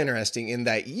so interesting, in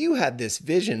that you had this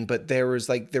vision, but there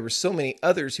were so many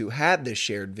others who had this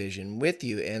shared vision with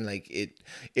you, and like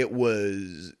it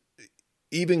was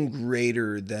even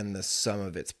greater than the sum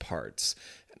of its parts.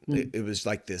 It was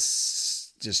like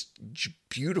this just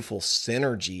beautiful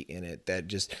synergy in it that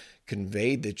just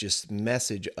conveyed the just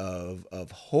message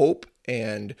of hope,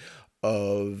 and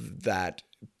of that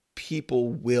people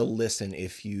will listen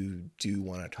if you do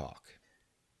want to talk.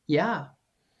 Yeah.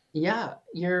 Yeah,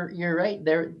 you're right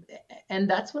there, and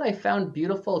that's what I found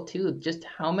beautiful too. Just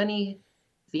how many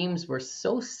themes were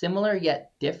so similar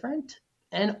yet different,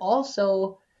 and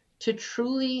also to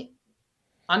truly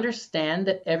understand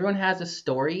that everyone has a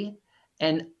story,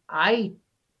 and I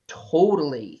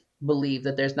totally believe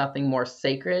that there's nothing more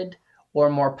sacred or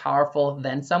more powerful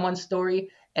than someone's story.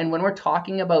 And when we're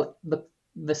talking about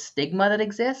the stigma that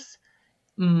exists,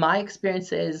 my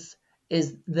experience is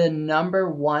the number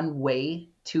one way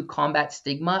to combat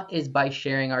stigma is by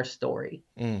sharing our story.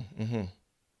 Mm-hmm.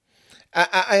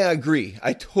 I agree.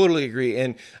 I totally agree.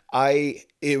 And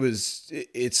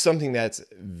it's something that's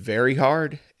very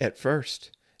hard at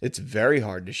first. It's very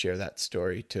hard to share that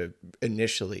story to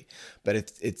initially, but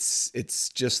it's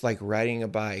just like riding a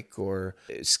bike or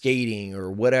skating or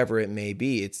whatever it may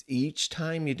be. It's each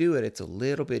time you do it, it's a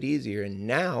little bit easier. And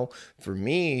now for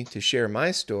me to share my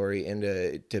story and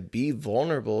to be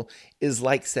vulnerable is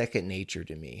like second nature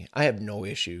to me. I have no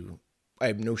issue. I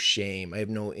have no shame. I have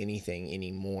no anything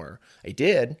anymore. I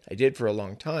did for a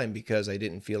long time because I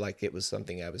didn't feel like it was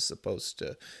something I was supposed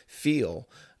to feel.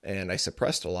 And I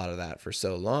suppressed a lot of that for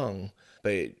so long.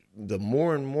 But the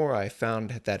more and more I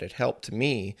found that it helped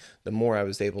me, the more I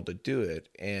was able to do it.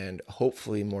 And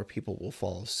hopefully more people will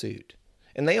follow suit.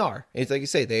 And they are. It's like you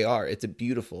say, they are. It's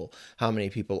beautiful how many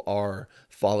people are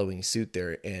following suit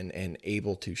there and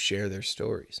able to share their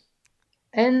stories.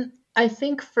 And I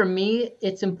think for me,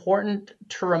 it's important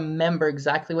to remember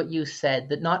exactly what you said,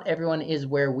 that not everyone is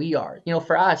where we are. You know,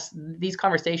 for us, these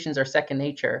conversations are second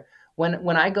nature.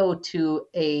 When I go to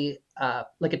a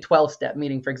like a 12-step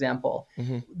meeting, for example,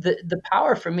 Mm-hmm. the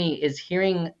power for me is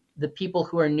hearing the people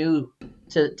who are new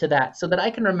to that, so that I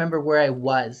can remember where I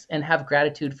was and have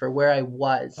gratitude for where I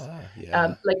was.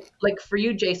 Yeah. Like for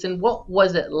you, Jason, what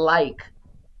was it like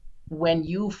when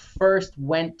you first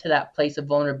went to that place of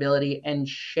vulnerability and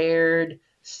shared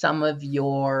some of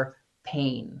your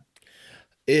pain?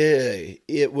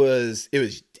 It was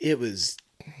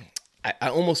I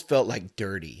almost felt like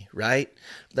dirty, right?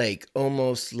 Like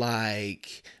almost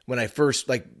like when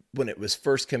it was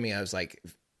first coming, I was like,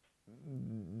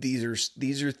 these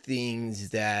are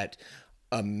things that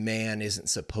a man isn't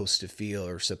supposed to feel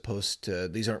or supposed to,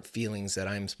 these aren't feelings that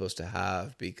I'm supposed to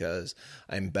have because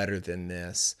I'm better than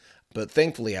this. But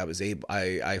thankfully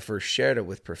I first shared it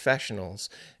with professionals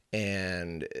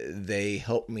and they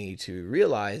helped me to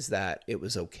realize that it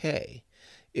was okay.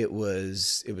 It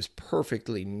was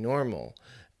perfectly normal.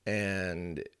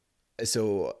 And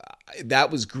so that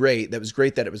was great. That was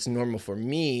great that it was normal for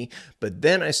me. But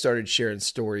then I started sharing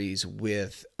stories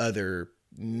with other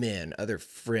men, other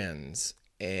friends.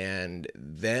 And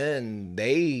then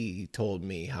they told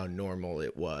me how normal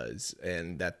it was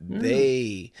and that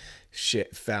they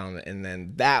found it. And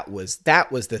then that was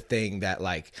the thing that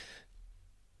like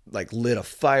lit a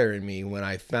fire in me when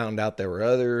I found out there were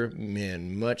other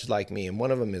men much like me, and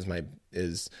one of them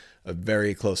is a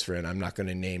very close friend. I'm not going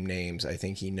to name names. I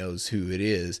think he knows who it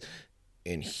is,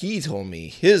 and he told me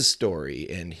his story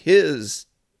and his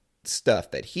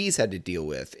stuff that he's had to deal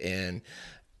with, and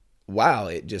wow,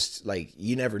 it just like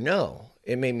you never know.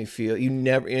 It made me feel you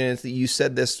never. And you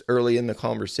said this early in the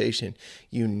conversation.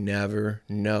 You never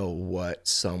know what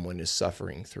someone is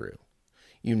suffering through.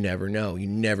 You never know. You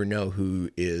never know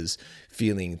who is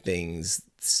feeling things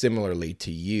similarly to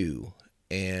you.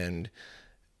 And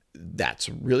that's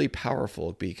really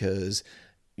powerful because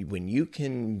when you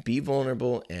can be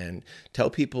vulnerable and tell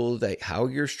people that how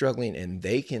you're struggling and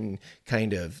they can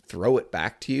kind of throw it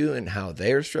back to you and how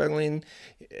they're struggling,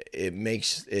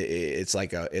 it's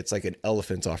like an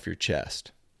elephant off your chest.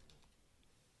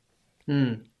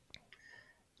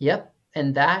 Yep.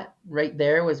 And that right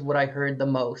there was what I heard the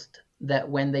most. That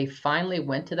when they finally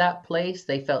went to that place,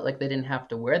 they felt like they didn't have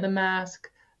to wear the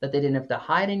mask, that they didn't have to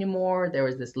hide anymore. There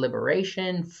was this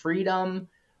liberation, freedom.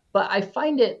 But I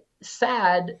find it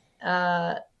sad,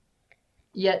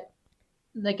 yet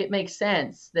like it makes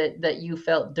sense that you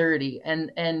felt dirty,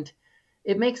 and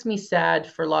it makes me sad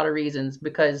for a lot of reasons,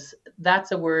 because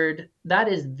that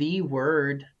is the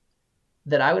word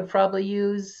that I would probably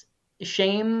use.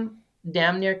 Shame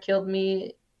damn near killed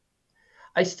me.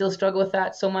 I still struggle with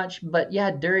that so much, but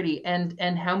yeah, dirty. And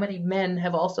how many men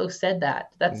have also said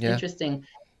that? That's Yeah. interesting.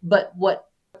 But what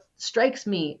strikes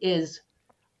me is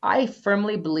I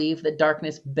firmly believe that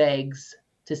darkness begs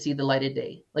to see the light of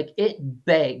day. Like it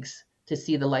begs to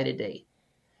see the light of day.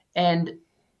 And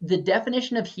the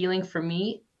definition of healing for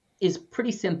me is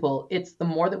pretty simple. It's the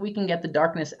more that we can get the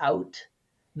darkness out,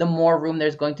 the more room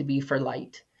there's going to be for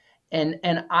light.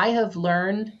 And I have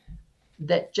learned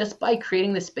that just by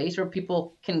creating the space where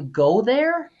people can go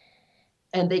there,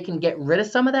 and they can get rid of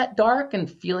some of that dark and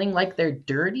feeling like they're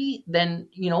dirty, then,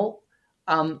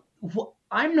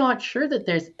 I'm not sure that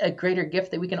there's a greater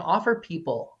gift that we can offer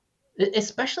people,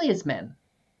 especially as men.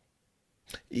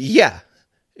 Yeah.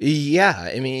 Yeah.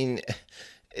 I mean,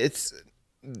 it's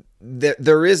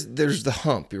there's the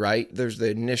hump, right? There's the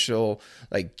initial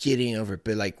like getting over it,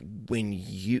 but like when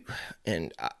you,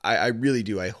 and I really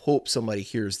do, I hope somebody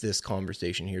hears this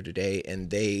conversation here today and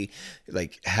they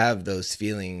like have those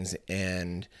feelings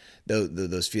and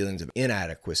those feelings of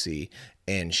inadequacy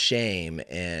and shame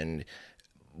and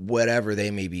whatever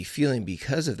they may be feeling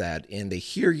because of that, and they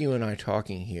hear you and I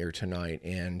talking here tonight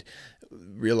and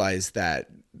realize that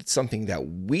it's something that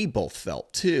we both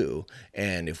felt too,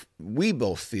 and if we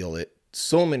both feel it,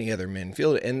 so many other men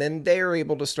feel it, and then they're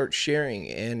able to start sharing,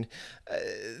 and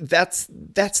that's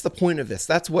the point of this.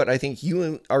 That's what I think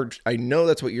you are. I know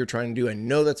that's what you're trying to do. I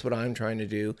know that's what I'm trying to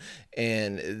do,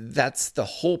 and that's the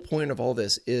whole point of all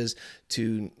this, is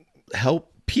to help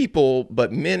people,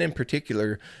 but men in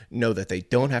particular, know that they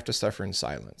don't have to suffer in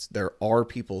silence. There are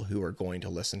people who are going to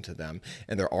listen to them,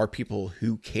 and there are people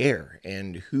who care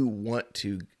and who want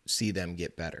to see them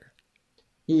get better.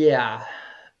 Yeah,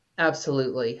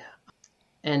 absolutely.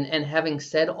 And having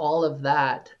said all of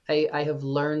that, I have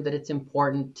learned that it's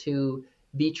important to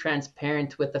be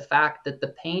transparent with the fact that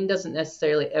the pain doesn't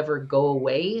necessarily ever go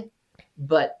away.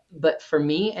 But for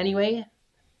me anyway,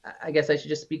 I guess I should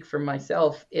just speak for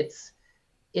myself.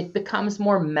 It becomes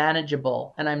more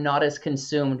manageable and I'm not as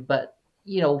consumed. But,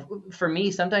 for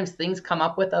me, sometimes things come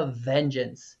up with a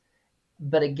vengeance.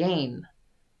 But again,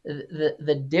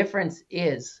 the difference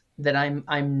is that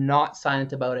I'm not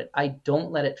silent about it. I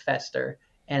don't let it fester.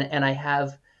 And I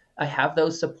have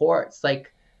those supports,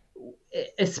 like,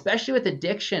 especially with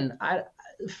addiction.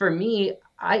 For me,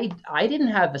 I didn't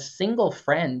have a single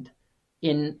friend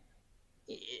in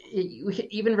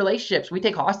even relationships. We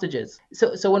take hostages.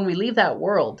 So when we leave that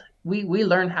world, we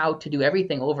learn how to do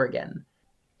everything over again.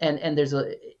 And there's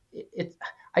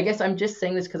I guess I'm just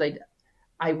saying this because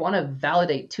I want to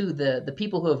validate too the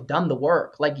people who have done the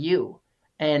work, like you,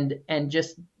 and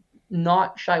just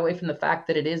not shy away from the fact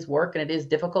that it is work and it is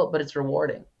difficult, but it's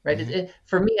rewarding, right? Mm-hmm.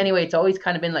 For me anyway, it's always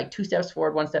kind of been like 2 steps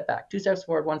forward, 1 step back, 2 steps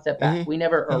forward, 1 step back. Mm-hmm. We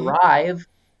never arrive.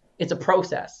 It's a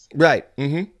process. Right.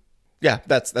 Mm-hmm. Yeah,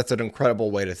 that's an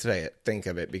incredible way to say it. Think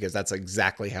of it, because that's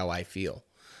exactly how I feel.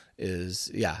 Is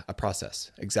a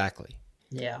process. Exactly.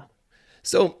 Yeah.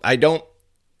 So I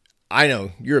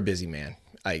know you're a busy man.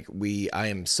 I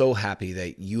am so happy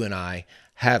that you and I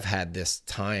have had this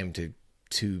time to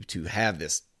have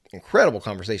this incredible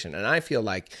conversation, and I feel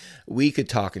like we could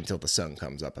talk until the sun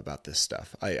comes up about this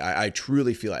stuff. I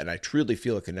truly feel it, and I truly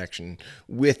feel a connection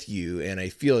with you, and I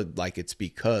feel like it's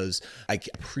because I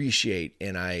appreciate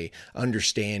and I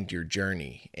understand your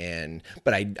journey,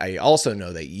 but I also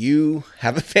know that you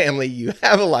have a family, you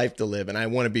have a life to live, and I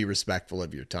want to be respectful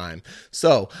of your time.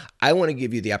 So I want to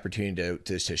give you the opportunity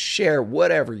to share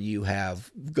whatever you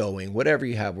have going, whatever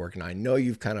you have working. I know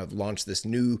you've kind of launched this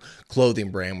new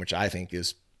clothing brand, which I think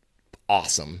is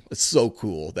awesome. It's so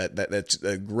cool. That's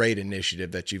a great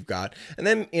initiative that you've got. And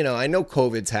then, I know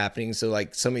COVID's happening, so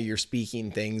like some of your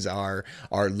speaking things are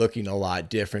looking a lot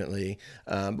differently.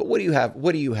 But what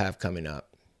do you have coming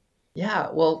up? Yeah,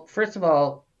 well, first of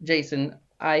all, Jason,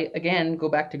 I again go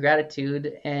back to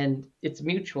gratitude, and it's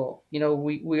mutual.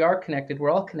 We are connected.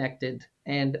 We're all connected,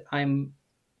 and I'm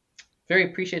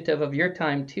very appreciative of your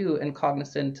time too, and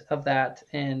cognizant of that.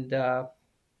 And I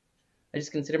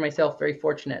just consider myself very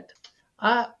fortunate.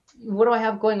 What do I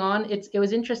have going on? It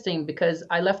was interesting because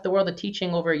I left the world of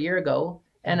teaching over a year ago,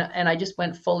 and I just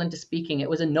went full into speaking. It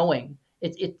was a knowing.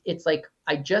 It's like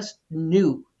I just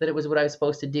knew that it was what I was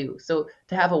supposed to do. So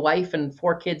to have a wife and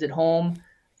 4 kids at home,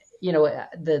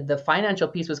 the financial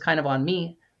piece was kind of on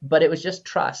me, but it was just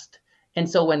trust. And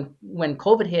so when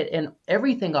COVID hit and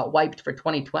everything got wiped for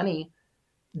 2020,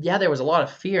 there was a lot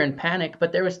of fear and panic,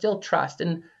 but there was still trust.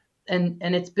 And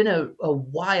it's been a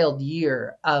wild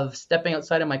year of stepping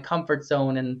outside of my comfort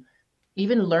zone and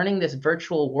even learning this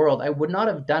virtual world. I would not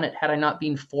have done it had I not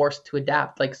been forced to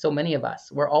adapt, like so many of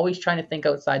us. We're always trying to think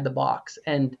outside the box.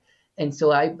 And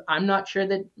so I'm not sure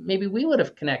that maybe we would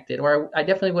have connected, or I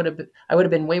definitely would have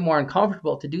been way more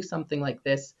uncomfortable to do something like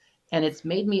this. And it's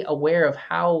made me aware of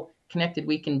how connected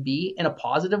we can be in a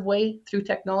positive way through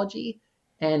technology.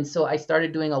 And so I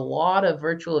started doing a lot of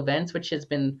virtual events, which has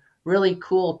been really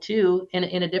cool too, in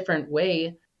a different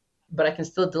way, but I can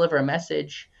still deliver a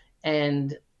message,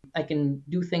 and I can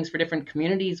do things for different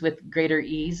communities with greater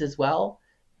ease as well.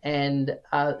 And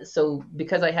so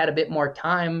because I had a bit more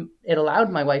time, it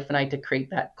allowed my wife and I to create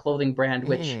that clothing brand,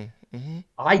 which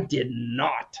I did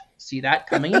not see that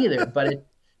coming either, but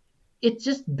it's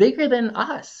just bigger than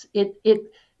us.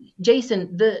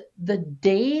 Jason, the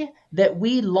day that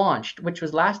we launched, which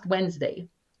was last Wednesday,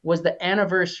 was the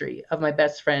anniversary of my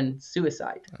best friend's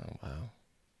suicide. Oh, wow.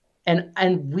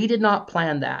 And we did not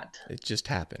plan that. It just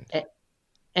happened.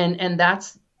 And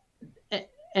that's,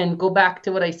 and go back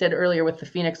to what I said earlier with the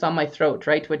phoenix on my throat,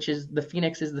 right? Which is, the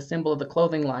phoenix is the symbol of the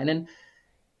clothing line. And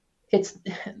it's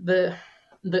the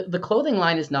clothing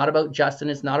line is not about Justin,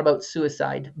 it's not about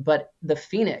suicide, but the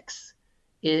phoenix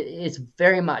is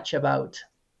very much about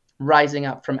rising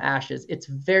up from ashes. It's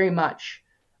very much,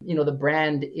 the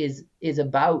brand is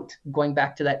about going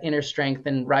back to that inner strength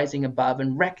and rising above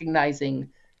and recognizing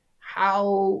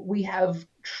how we have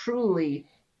truly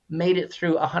made it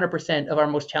through 100% of our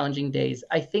most challenging days.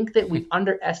 I think that we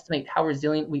underestimate how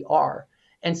resilient we are.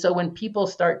 And so when people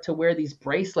start to wear these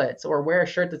bracelets or wear a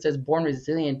shirt that says Born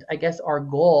Resilient, I guess our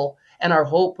goal and our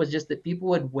hope was just that people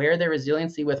would wear their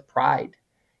resiliency with pride.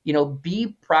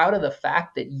 Be proud of the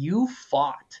fact that you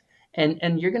fought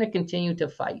and you're going to continue to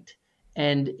fight.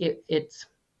 And it's,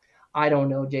 I don't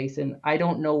know, Jason, I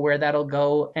don't know where that'll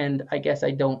go. And I guess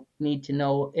I don't need to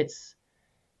know.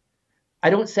 I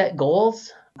don't set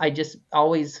goals. I just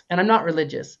always, and I'm not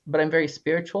religious, but I'm very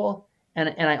spiritual.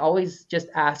 And I always just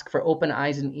ask for open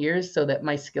eyes and ears so that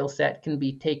my skill set can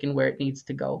be taken where it needs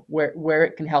to go, where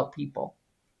it can help people.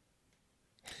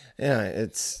 Yeah,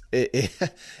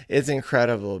 it's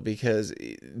incredible because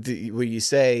what you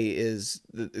say is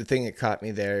the thing that caught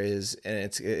me there is, and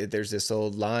there's this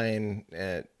old line,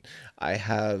 and I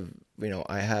have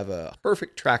a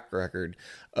perfect track record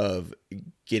of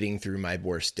getting through my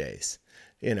worst days.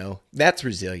 That's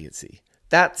resiliency.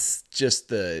 That's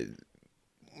just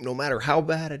no matter how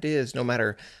bad it is, no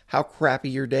matter how crappy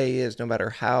your day is, no matter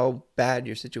how bad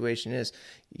your situation is,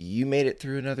 you made it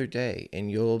through another day and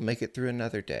you'll make it through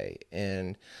another day.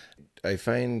 And I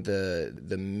find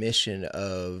the mission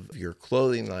of your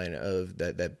clothing line, of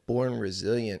that Born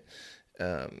Resilient,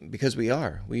 because we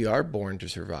are born to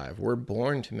survive. We're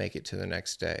born to make it to the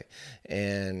next day.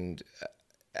 And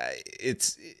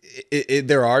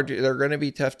there are going to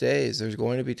be tough days. There's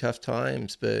going to be tough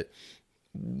times, but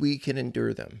we can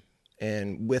endure them.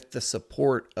 And with the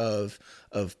support of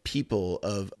people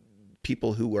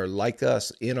who are like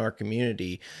us in our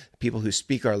community, people who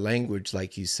speak our language,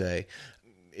 like you say,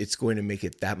 it's going to make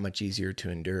it that much easier to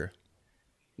endure.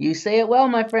 You say it well,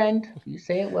 my friend. You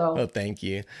say it well. Oh, thank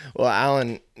you. Well,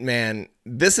 Alan, man,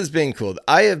 this has been cool.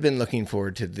 I have been looking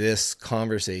forward to this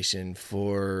conversation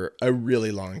for a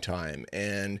really long time,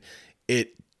 and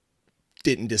it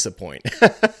didn't disappoint.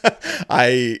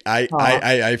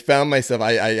 I found myself,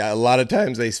 a lot of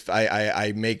times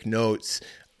I make notes.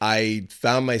 I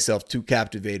found myself too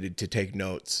captivated to take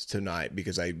notes tonight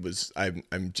because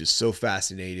I'm just so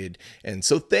fascinated and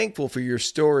so thankful for your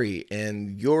story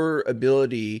and your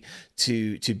ability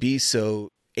to be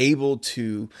so able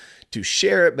to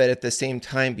share it, but at the same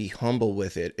time be humble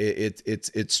with it.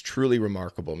 It's truly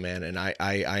remarkable, man, and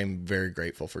I'm very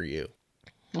grateful for you.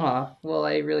 Well,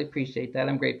 I really appreciate that.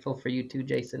 I'm grateful for you too,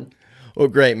 Jason. Well,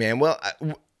 great, man. Well,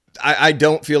 I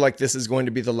don't feel like this is going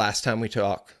to be the last time we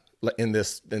talk in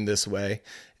this way,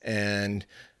 and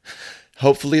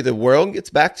hopefully the world gets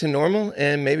back to normal,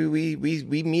 and maybe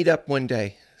we meet up one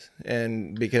day.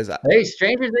 And because hey,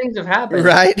 stranger things have happened,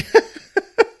 right?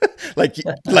 like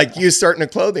you starting a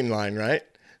clothing line, right?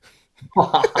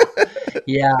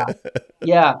 Yeah.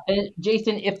 And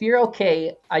Jason, if you're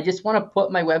okay, I just want to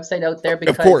put my website out there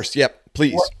because, of course, yep,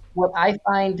 please. What I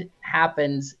find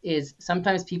happens is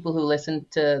sometimes people who listen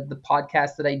to the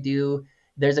podcast that I do,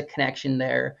 there's a connection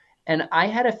there. And I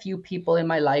had a few people in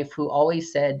my life who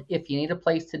always said, if you need a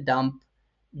place to dump,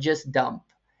 just dump.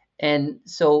 And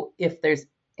so if there's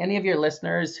any of your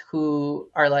listeners who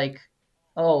are like,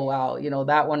 oh, wow,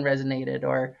 that one resonated,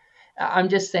 or I'm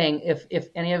just saying, if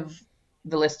any of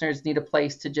the listeners need a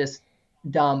place to just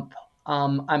dump,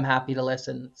 I'm happy to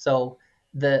listen. So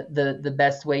the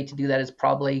best way to do that is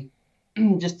probably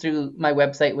just through my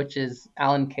website, which is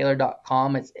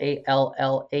alankehler.com. It's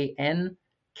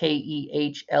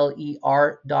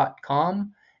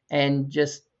ALLANKEHLER.com, and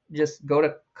just go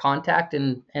to contact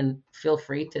and feel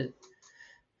free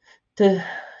to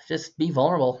just be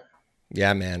vulnerable.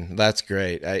 Yeah, man, that's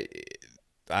great.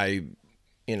 I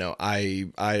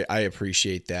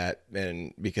appreciate that,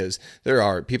 and because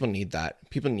people need that.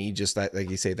 People need just that, like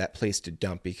you say, that place to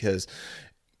dump, because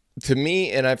to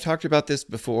me, and I've talked about this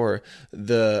before,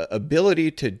 the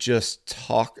ability to just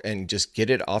talk and just get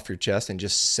it off your chest and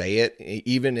just say it,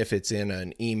 even if it's in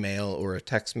an email or a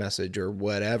text message or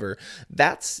whatever,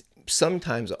 that's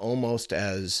sometimes almost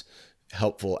as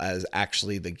helpful as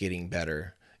actually the getting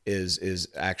better is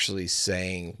actually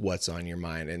saying what's on your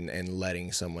mind and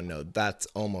letting someone know. That's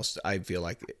almost, I feel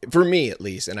like, for me at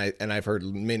least, and I've heard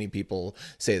many people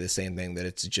say the same thing, that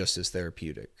it's just as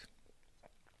therapeutic.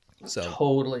 So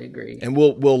totally agree. And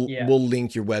we'll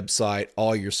link your website,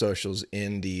 all your socials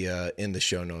in the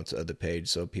show notes of the page,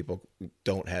 so people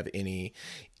don't have any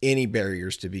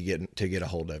barriers to get a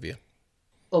hold of you.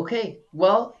 Okay.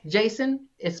 Well, Jason,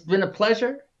 it's been a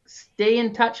pleasure. Stay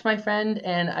in touch, my friend,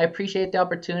 and I appreciate the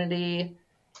opportunity.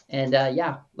 And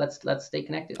let's stay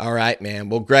connected. All right, man.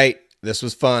 Well, great. This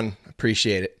was fun.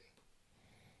 Appreciate it.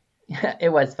 It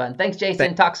was fun. Thanks,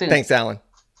 Jason. Talk soon. Thanks, Alan.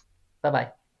 Bye-bye.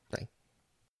 Bye.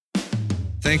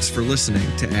 Thanks for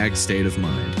listening to Ag State of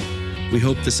Mind. We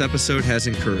hope this episode has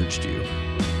encouraged you.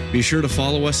 Be sure to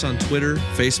follow us on Twitter,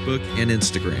 Facebook, and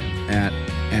Instagram at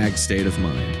Ag State of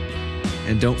Mind.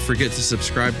 And don't forget to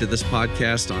subscribe to this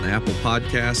podcast on Apple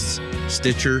Podcasts,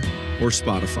 Stitcher, or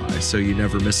Spotify so you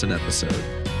never miss an episode.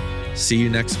 See you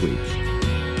next week.